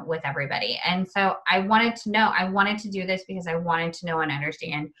with everybody. And so I wanted to do this because I wanted to know and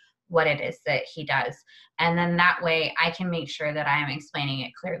understand what it is that he does. And then that way I can make sure that I am explaining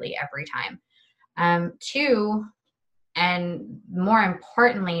it clearly every time. Two, and more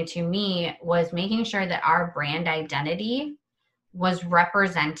importantly to me, was making sure that our brand identity was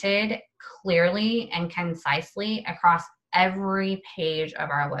represented clearly and concisely across every page of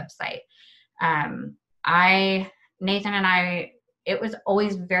our website. Nathan and I, it was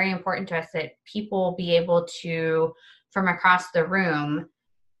always very important to us that people be able to, from across the room,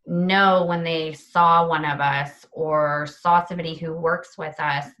 know when they saw one of us or saw somebody who works with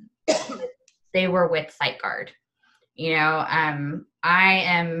us, they were with SiteGuard. I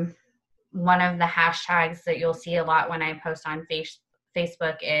am one of the hashtags that you'll see a lot when I post on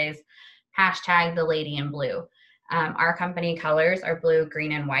Facebook is hashtag the lady in blue. Our company colors are blue,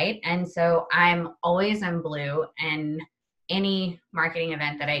 green, and white. And so I'm always in blue in any marketing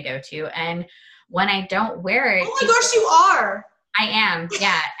event that I go to. And when I don't wear it. Oh my gosh, you are. I am.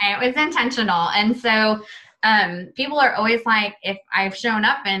 Yeah. It was intentional. And so people are always like, if I've shown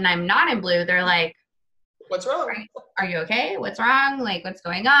up and I'm not in blue, they're like, what's wrong? Are you okay? What's wrong? Like, what's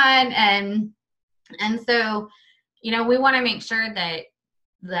going on? And so, we want to make sure that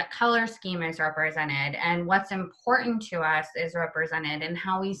the color scheme is represented, and what's important to us is represented, and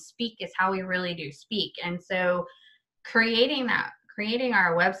how we speak is how we really do speak. And so creating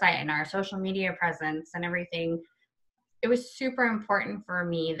our website and our social media presence and everything, it was super important for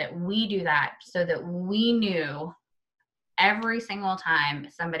me that we do that so that we knew every single time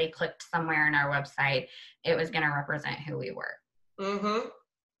somebody clicked somewhere in our website, it was going to represent who we were. Mm-hmm.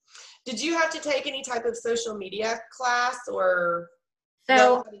 Did you have to take any type of social media class or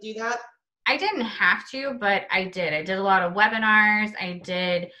know how to do that? I didn't have to, but I did. I did a lot of webinars. I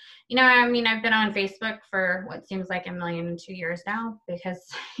did, I've been on Facebook for what seems like 1,002 years now because,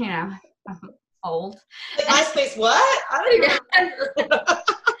 I'm old. Like MySpace, what? I don't even remember.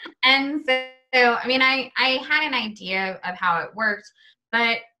 And so, I had an idea of how it worked,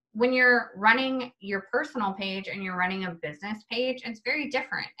 but when you're running your personal page and you're running a business page, it's very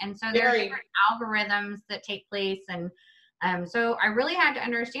different. And so there are different algorithms that take place. And so I really had to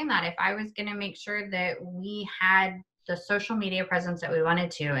understand that if I was going to make sure that we had the social media presence that we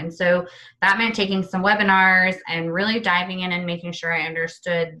wanted to. And so that meant taking some webinars and really diving in and making sure I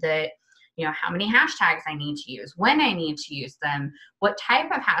understood that, how many hashtags I need to use, when I need to use them, what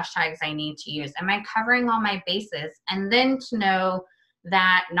type of hashtags I need to use. Am I covering all my bases? And then to know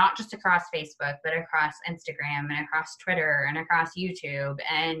that not just across Facebook, but across Instagram and across Twitter and across YouTube.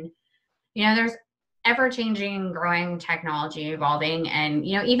 And, there's ever-changing, growing technology evolving. And,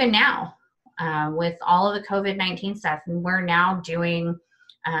 even now, with all of the COVID-19 stuff. And we're now doing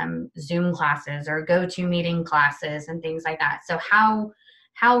Zoom classes or GoToMeeting classes and things like that. So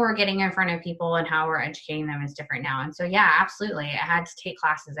how we're getting in front of people and how we're educating them is different now. And so, yeah, absolutely. I had to take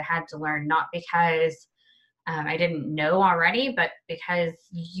classes. I had to learn, not because I didn't know already, but because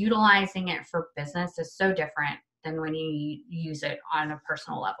utilizing it for business is so different than when you use it on a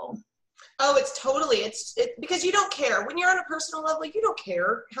personal level. Oh, it's totally, because you don't care. When you're on a personal level, you don't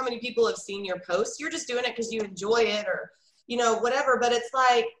care how many people have seen your posts. You're just doing it because you enjoy it or, whatever. But it's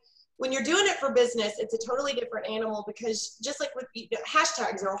like, when you're doing it for business, it's a totally different animal, because just like with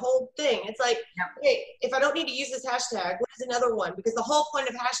hashtags are a whole thing. It's like, hey, if I don't need to use this hashtag, what is another one? Because the whole point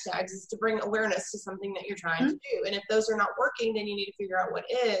of hashtags is to bring awareness to something that you're trying to do. And if those are not working, then you need to figure out what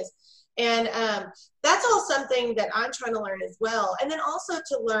is. And that's all something that I'm trying to learn as well. And then also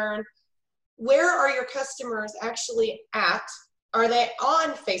to learn, where are your customers actually at? Are they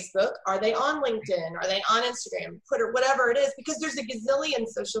on Facebook? Are they on LinkedIn? Are they on Instagram, Twitter, whatever it is? Because there's a gazillion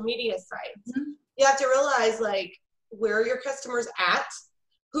social media sites. You have to realize, like, where are your customers at?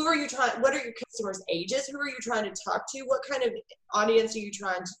 Who are you trying, what are your customers' ages? Who are you trying to talk to? What kind of audience are you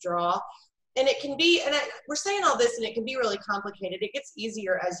trying to draw? And it can be, and we're saying all this and it can be really complicated. It gets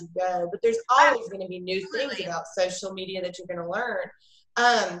easier as you go, but there's always going to be new things about social media that you're going to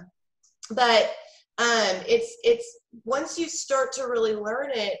learn. But it's once you start to really learn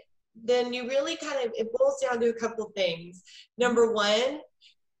it, then you really it boils down to a couple things. Number one,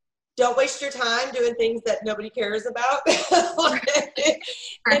 don't waste your time doing things that nobody cares about.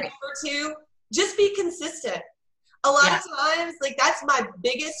 And number two, just be consistent. A lot of times, like, that's my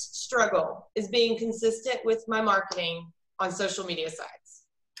biggest struggle, is being consistent with my marketing on social media sites.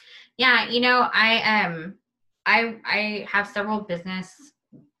 Yeah, I have several business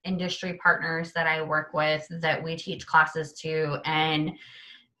industry partners that I work with that we teach classes to, and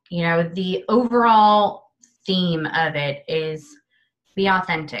the overall theme of it is be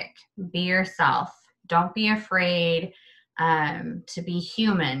authentic, be yourself, don't be afraid to be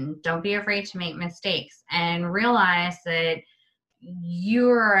human, don't be afraid to make mistakes, and realize that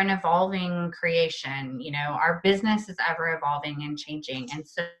you're an evolving creation. Our business is ever evolving and changing, and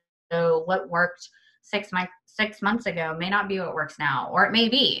so what worked 6 months ago may not be what works now, or it may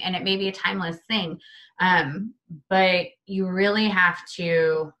be, and it may be a timeless thing. But you really have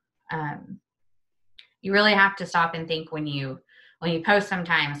to stop and think when you post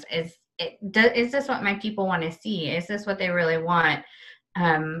sometimes, is this what my people want to see? Is this what they really want?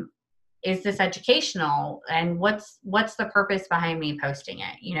 Is this educational? And what's the purpose behind me posting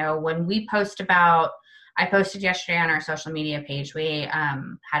it? When we post about, I posted yesterday on our social media page, we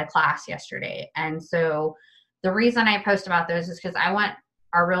had a class yesterday. And so the reason I post about those is because I want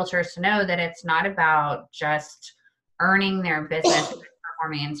our realtors to know that it's not about just earning their business with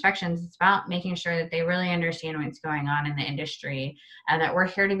performing inspections. It's about making sure that they really understand what's going on in the industry, and that we're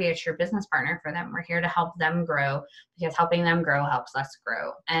here to be a true business partner for them. We're here to help them grow, because helping them grow helps us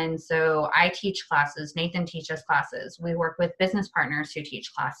grow. And so I teach classes. Nathan teaches classes. We work with business partners who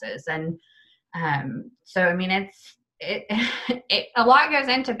teach classes. And so, I mean, it a lot goes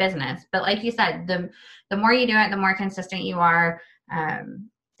into business, but like you said, the more you do it, the more consistent you are,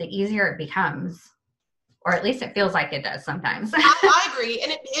 the easier it becomes, or at least it feels like it does sometimes. I agree.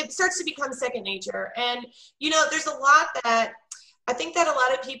 And it starts to become second nature. And, there's a lot that I think that a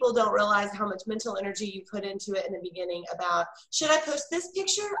lot of people don't realize how much mental energy you put into it in the beginning about, should I post this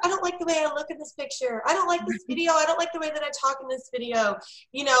picture? I don't like the way I look in this picture. I don't like this video. I don't like the way that I talk in this video.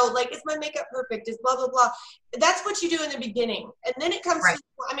 Like, is my makeup perfect? Is blah, blah, blah. That's what you do in the beginning. And then it comes to,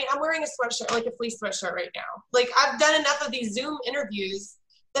 I'm wearing a sweatshirt, like a fleece sweatshirt right now. Like, I've done enough of these Zoom interviews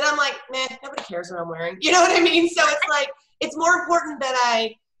that I'm like, man, nobody cares what I'm wearing. You know what I mean? So it's like, it's more important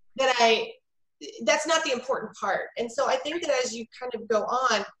that's not the important part. And so I think that as you kind of go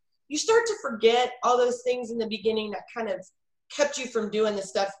on, you start to forget all those things in the beginning that kind of kept you from doing the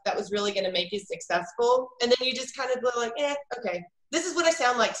stuff that was really going to make you successful. And then you just kind of go like, okay, this is what I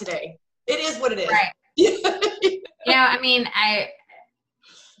sound like today. It is what it is. Right. I mean,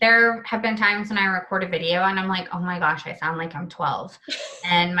 there have been times when I record a video and I'm like, oh my gosh, I sound like I'm 12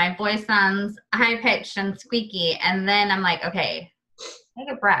 and my voice sounds high pitched and squeaky. And then I'm like, okay,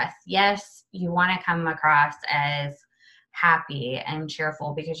 take a breath. Yes, you want to come across as happy and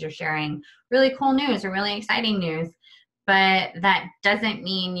cheerful because you're sharing really cool news or really exciting news, but that doesn't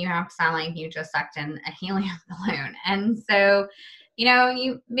mean you have to sound like you just sucked in a helium balloon. And so,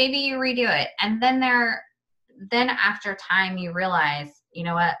 you redo it. And then after time you realize, you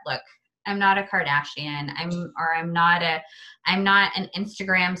know what, look, I'm not a Kardashian. I'm not an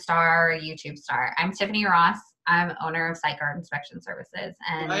Instagram star or a YouTube star. I'm Tiffany Ross. I'm owner of Site Guard Inspection Services.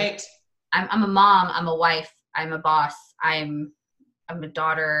 And I'm a mom, I'm a wife, I'm a boss, I'm a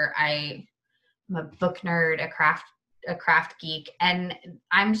daughter, I'm a book nerd, a craft geek, and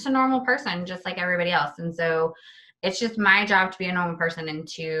I'm just a normal person, just like everybody else. And so it's just my job to be a normal person and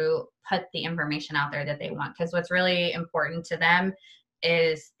to put the information out there that they want. Because what's really important to them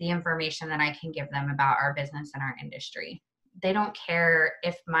is the information that I can give them about our business and our industry. They don't care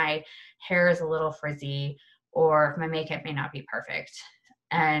if my hair is a little frizzy or if my makeup may not be perfect.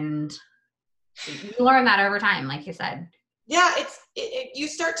 And you learn that over time, like you said. Yeah, you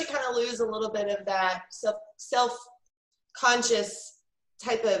start to kind of lose a little bit of that self-conscious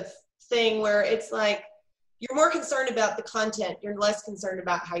type of thing where it's like you're more concerned about the content. You're less concerned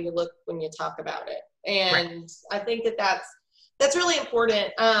about how you look when you talk about it. And right. I think that's really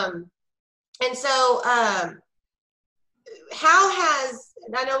important. And so how has,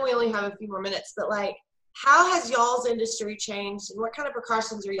 and I know we only have a few more minutes, but like, how has y'all's industry changed and what kind of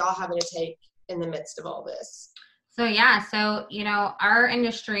precautions are y'all having to take in the midst of all this? So our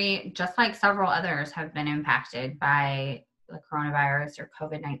industry, just like several others, have been impacted by the coronavirus or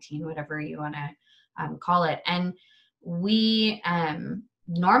COVID-19, whatever you want to call it. And we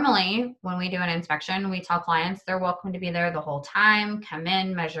normally, when we do an inspection, we tell clients they're welcome to be there the whole time, come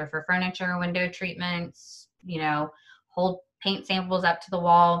in, measure for furniture, window treatments, hold paint samples up to the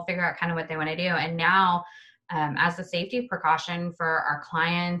wall, figure out kind of what they want to do. And now, as a safety precaution for our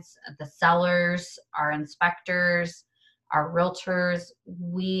clients, the sellers, our inspectors, our realtors,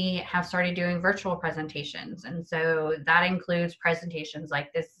 we have started doing virtual presentations. And so that includes presentations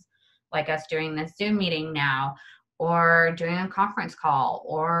like this, like us doing this Zoom meeting now, or doing a conference call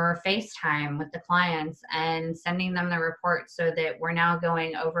or FaceTime with the clients and sending them the report so that we're now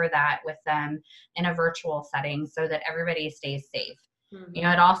going over that with them in a virtual setting so that everybody stays safe. Mm-hmm.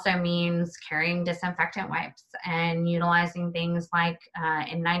 It also means carrying disinfectant wipes and utilizing things like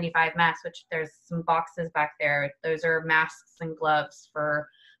N95 masks, which there's some boxes back there. Those are masks and gloves for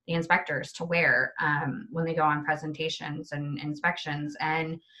the inspectors to wear when they go on presentations and inspections.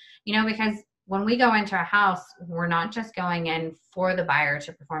 And, because when we go into a house, we're not just going in for the buyer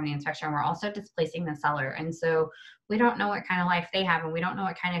to perform the inspection, we're also displacing the seller. And so we don't know what kind of life they have, and we don't know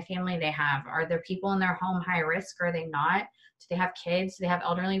what kind of family they have. Are there people in their home high risk? Or are they not? Do they have kids? Do they have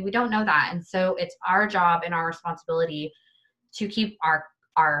elderly? We don't know that. And so it's our job and our responsibility to keep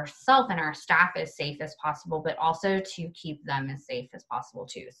ourselves and our staff as safe as possible, but also to keep them as safe as possible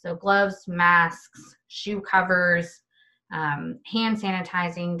too. So gloves, masks, shoe covers, hand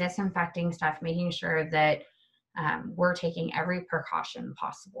sanitizing, disinfecting stuff, making sure that we're taking every precaution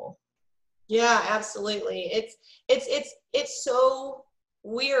possible. Yeah, absolutely. It's so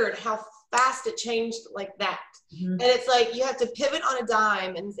weird how fast it changed like that. Mm-hmm. And it's like you have to pivot on a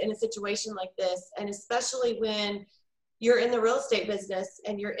dime in a situation like this, and especially when you're in the real estate business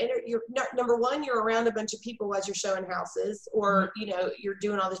and you're number one, you're around a bunch of people as you're showing houses, or you're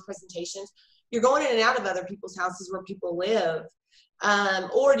doing all these presentations. You're going in and out of other people's houses where people live,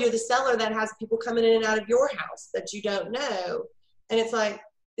 or you're the seller that has people coming in and out of your house that you don't know. And it's like,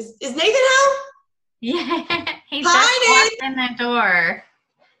 is Nathan home? Yeah, he just walked in the door.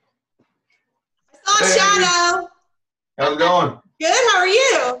 I saw a shadow. How's it going? Good. How are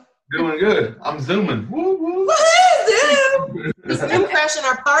you? Doing good. I'm zooming. Woo woo. Woohoo! Zoom. The Zoom crashing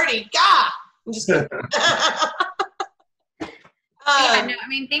our party. God. I'm just kidding.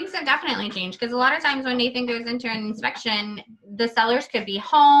 Things have definitely changed, because a lot of times when Nathan goes into an inspection, the sellers could be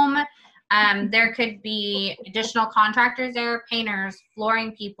home. There could be additional contractors there, painters,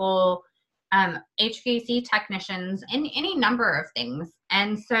 flooring people, HVAC technicians, and any number of things.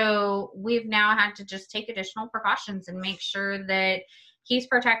 And so we've now had to just take additional precautions and make sure that he's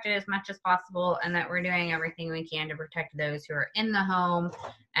protected as much as possible, and that we're doing everything we can to protect those who are in the home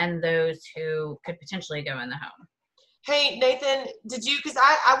and those who could potentially go in the home. Hey, Nathan, did you, because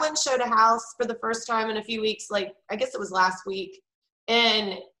I went and showed a house for the first time in a few weeks, like, I guess it was last week,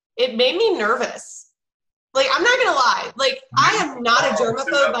 and it made me nervous. Like, I'm not going to lie. Like, I am not a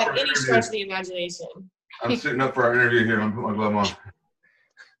germaphobe by any stretch of the imagination. I'm sitting up for our interview here. I'm going to put my glove on.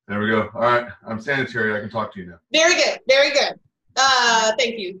 There we go. All right. I'm sanitary. I can talk to you now. Very good. Very good.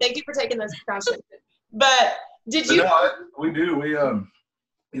 Thank you. Thank you for taking those precautions. But did you? No, we do. We,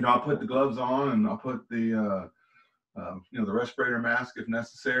 I'll put the gloves on, and I'll put the, the respirator mask if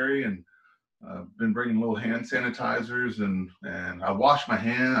necessary, and been bringing little hand sanitizers, and I wash my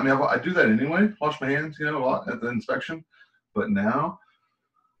hands. I mean, I do that anyway. Wash my hands, a lot at the inspection. But now,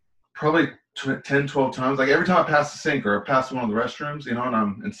 probably 10, 12 times. Like every time I pass the sink or I pass one of the restrooms, and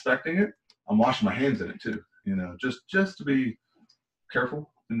I'm inspecting it, I'm washing my hands in it too. Just to be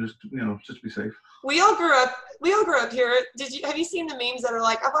careful. and just be safe. We all grew up here. Have you seen the memes that are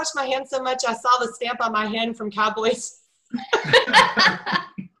like, I washed my hands so much I saw the stamp on my hand from Cowboys?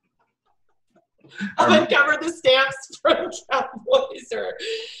 I've uncovered the stamps from Cowboys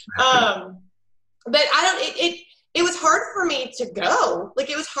but it was hard for me to go. Like,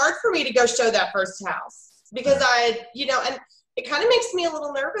 it was hard for me to go show that first house because and it kind of makes me a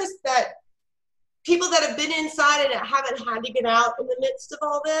little nervous that people that have been inside and haven't had to get out in the midst of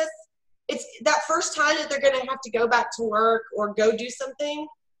all this, it's that first time that they're going to have to go back to work or go do something.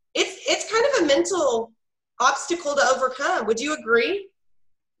 It's kind of a mental obstacle to overcome. Would you agree?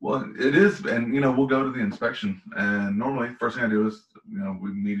 Well, it is, and we'll go to the inspection, and normally first thing I do is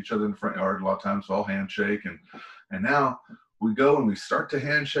we meet each other in the front yard a lot of times, so I'll handshake, and now we go and we start to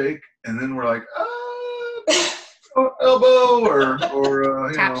handshake, and then we're like, elbow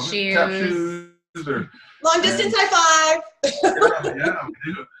or tap shoes or long distance high five. yeah,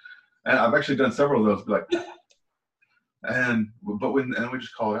 we do. And I've actually done several of those, like, and we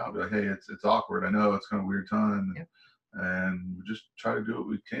just call it out, be like, hey, it's awkward. I know it's kind of a weird time. And we just try to do what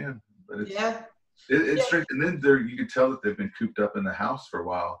we can, but it's strange. And then you can tell that they've been cooped up in the house for a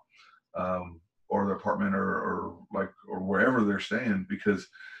while, or the apartment, or wherever they're staying, because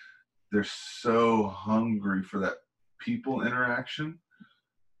they're so hungry for that people interaction,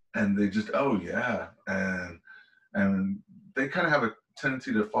 and they just and they kind of have a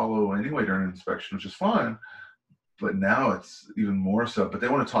tendency to follow anyway during an inspection, which is fine, but now it's even more so. But they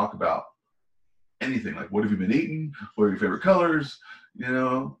want to talk about anything, like, what have you been eating? What are your favorite colors?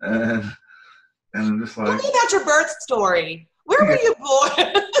 And I'm just like, tell me about your birth story. Where were you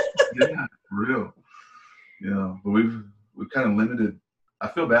born? Yeah, for real. But we've kind of limited. I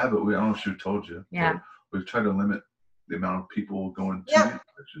feel bad, but I don't know if she told you. Yeah. We've tried to limit the amount of people going to the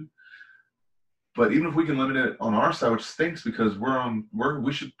inspection. But even if we can limit it on our side, which stinks because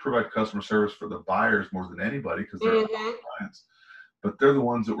we should provide customer service for the buyers more than anybody because they're our clients. But they're the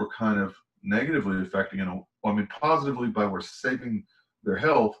ones that we're kind of negatively affecting, positively by we're saving their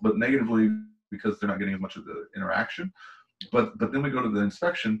health, but negatively because they're not getting as much of the interaction. But then we go to the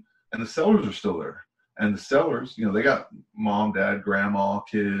inspection and the sellers are still there. And the sellers, they got mom, dad, grandma,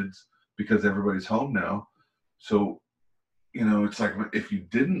 kids, because everybody's home now. So, it's like if you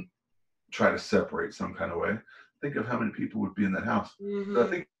didn't try to separate some kind of way, think of how many people would be in that house. Mm-hmm. So I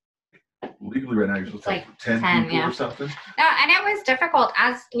think legally right now you're supposed to have 10 people or something. No, and it was difficult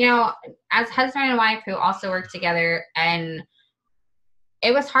as husband and wife who also work together, and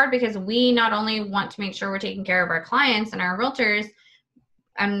it was hard because we not only want to make sure we're taking care of our clients and our realtors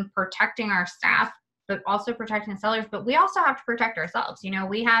and protecting our staff, but also protecting the sellers, but we also have to protect ourselves. I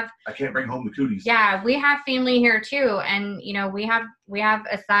can't bring home the cooties. Yeah, we have family here too, and we have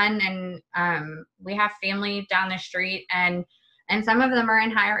a son, and we have family down the street, and some of them are in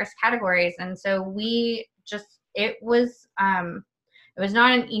high risk categories. And so it was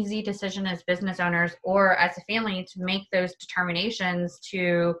not an easy decision as business owners or as a family to make those determinations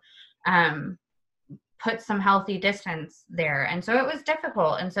to put some healthy distance there. And so it was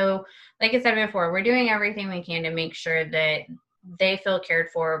difficult. And so, like I said before, we're doing everything we can to make sure that they feel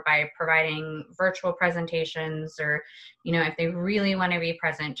cared for by providing virtual presentations, or, if they really want to be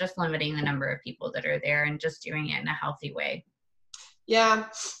present, just limiting the number of people that are there and just doing it in a healthy way. Yeah,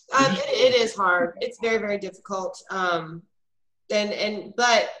 it is hard. It's very, very difficult. But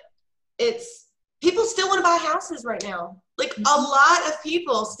it's, people still want to buy houses right now. Like, a lot of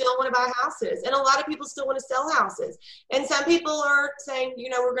people still want to buy houses, and a lot of people still want to sell houses. And some people are saying,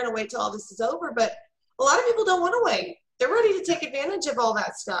 we're going to wait till all this is over, but a lot of people don't want to wait. They're ready to take advantage of all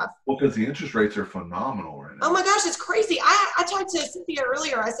that stuff. Well, because the interest rates are phenomenal right now. Oh my gosh, it's crazy. I talked to Cynthia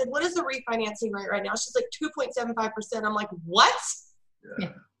earlier. I said, what is the refinancing rate right now? She's like 2.75%. I'm like, what?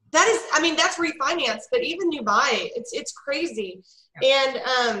 Yeah. That is, that's refinance, but even new buy, it's crazy. Yeah.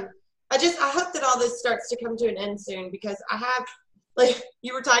 And I hope that all this starts to come to an end soon, because I have, like,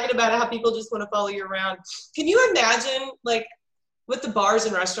 you were talking about how people just want to follow you around. Can you imagine, like, what the bars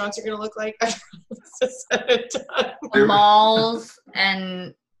and restaurants are going to look like? The malls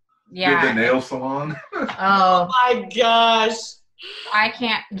and, the nail salon. Oh my gosh. I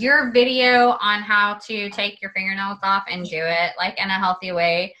can't. Your video on how to take your fingernails off and do it, like, in a healthy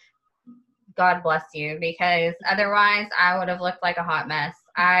way, God bless you, because otherwise I would have looked like a hot mess.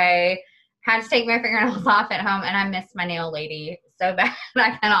 I had to take my fingernails off at home, and I miss my nail lady so bad.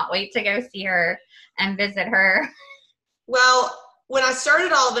 I cannot wait to go see her and visit her. Well, when I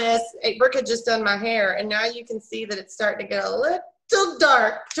started all this, Brooke had just done my hair, and now you can see that it's starting to get a little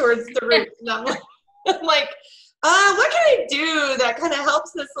dark towards the roots. And I'm like, what can I do that kind of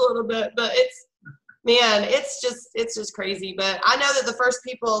helps this a little bit? But Man, it's just crazy. But I know that some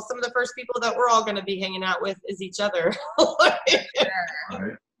of the first people that we're all going to be hanging out with is each other.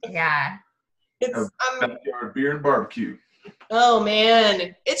 Right. Yeah. It's Backyard beer and barbecue. Oh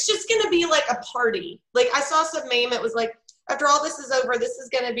man, it's just going to be like a party. Like I saw some meme. It was like, after all this is over, this is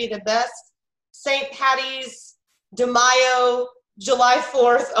going to be the best St. Patty's de Mayo, July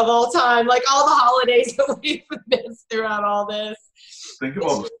 4th of all time. Like all the holidays that we've missed throughout all this. Think of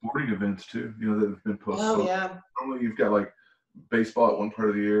all the sporting events too, that have been postponed. Oh yeah. Normally you've got like baseball at one part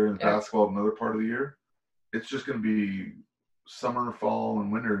of the year and basketball at another part of the year. It's just going to be summer, fall,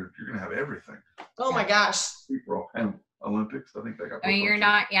 and winter. You're going to have everything. Oh my gosh. April and Olympics. I think they got. I mean,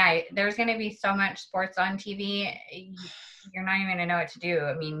 there's going to be so much sports on TV. You're not even going to know what to do.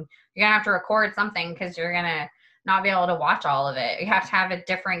 I mean, you're going to have to record something because you're going to not be able to watch all of it. You have to have a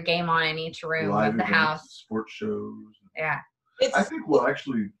different game on in each room Live of the events, house. Sports shows. Yeah. I think, well,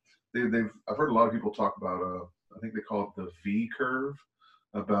 actually, I've heard a lot of people talk about, I think they call it the V curve,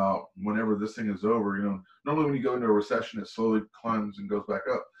 about whenever this thing is over, normally when you go into a recession, it slowly climbs and goes back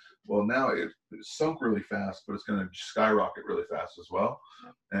up. Well, now it sunk really fast, but it's going to skyrocket really fast as well.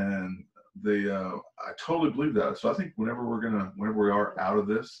 And I totally believe that. So I think whenever we are out of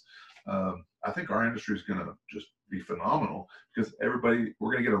this, I think our industry is going to just be phenomenal because we're going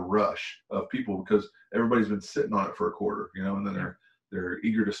to get a rush of people because everybody's been sitting on it for a quarter, and then they're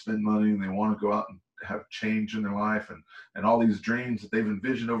eager to spend money and they want to go out and have change in their life and all these dreams that they've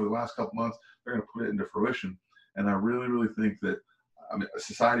envisioned over the last couple months, they're going to put it into fruition. And I really, really think that,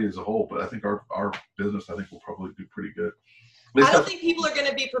 society as a whole, but I think our business, will probably do pretty good. I don't think people are going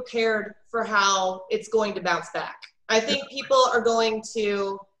to be prepared for how it's going to bounce back. I think people are going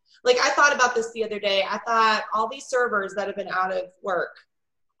to, like, I thought about this the other day. I thought all these servers that have been out of work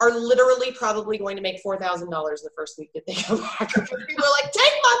are literally probably going to make $4,000 the first week that they come back. People are like,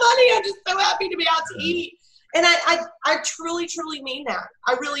 take my money. I'm just so happy to be out to eat. And I truly, truly mean that.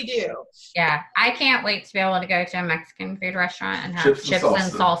 I really do. Yeah. I can't wait to be able to go to a Mexican food restaurant and have chips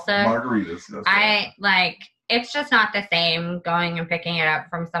and salsa. Margaritas. It's just not the same going and picking it up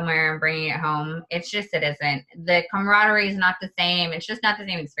from somewhere and bringing it home. It isn't. The camaraderie is not the same. It's just not the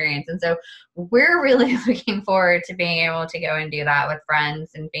same experience. And so we're really looking forward to being able to go and do that with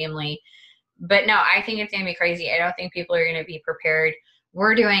friends and family. But no, I think it's going to be crazy. I don't think people are going to be prepared.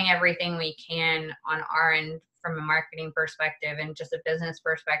 We're doing everything we can on our end from a marketing perspective and just a business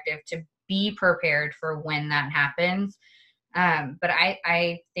perspective to be prepared for when that happens. But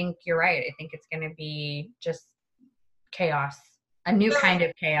I think you're right. I think it's going to be just chaos, a new kind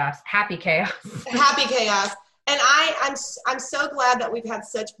of chaos, happy chaos. Happy chaos. And I'm so glad that we've had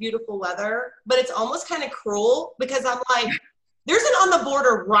such beautiful weather, but it's almost kind of cruel because I'm like, there's an On the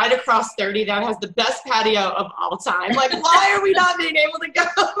Border right across 30 that has the best patio of all time. Like, why are we not being able to go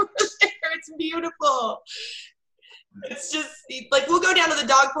over there? It's beautiful. It's just like we'll go down to the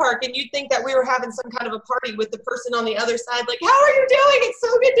dog park and you'd think that we were having some kind of a party with the person on the other side. Like, how are you doing? It's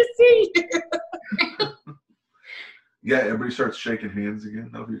so good to see you. Yeah, everybody starts shaking hands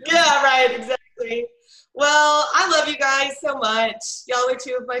again. Yeah, right, exactly. Well, I love you guys so much. Y'all are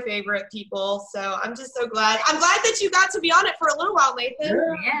two of my favorite people. So I'm just so glad. I'm glad that you got to be on it for a little while,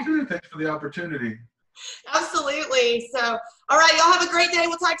 Nathan. Yeah. Thanks for the opportunity. Absolutely. So, all right, y'all have a great day.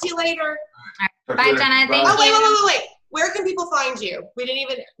 We'll talk to you later. Bye, Jenna. Thank you. Oh, wait. Where can people find you? We didn't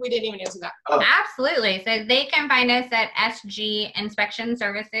even answer that. Oh. Absolutely. So they can find us at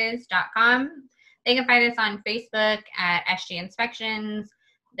sginspectionservices.com. They can find us on Facebook at SG Inspections.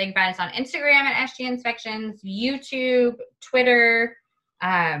 They can find us on Instagram at SG Inspections, YouTube, Twitter.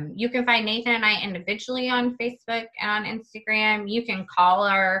 You can find Nathan and I individually on Facebook and on Instagram. You can call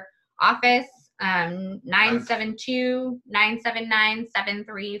our office,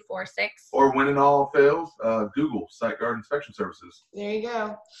 972-979-7346. Or when it all fails, Google Site Guard Inspection Services. There you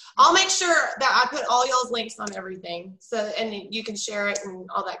go. I'll make sure that I put all y'all's links on everything, and you can share it and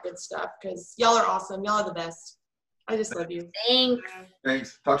all that good stuff because y'all are awesome. Y'all are the best. I just love you. Thanks.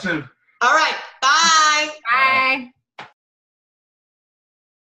 Thanks. Talk soon. All right. Bye. Bye.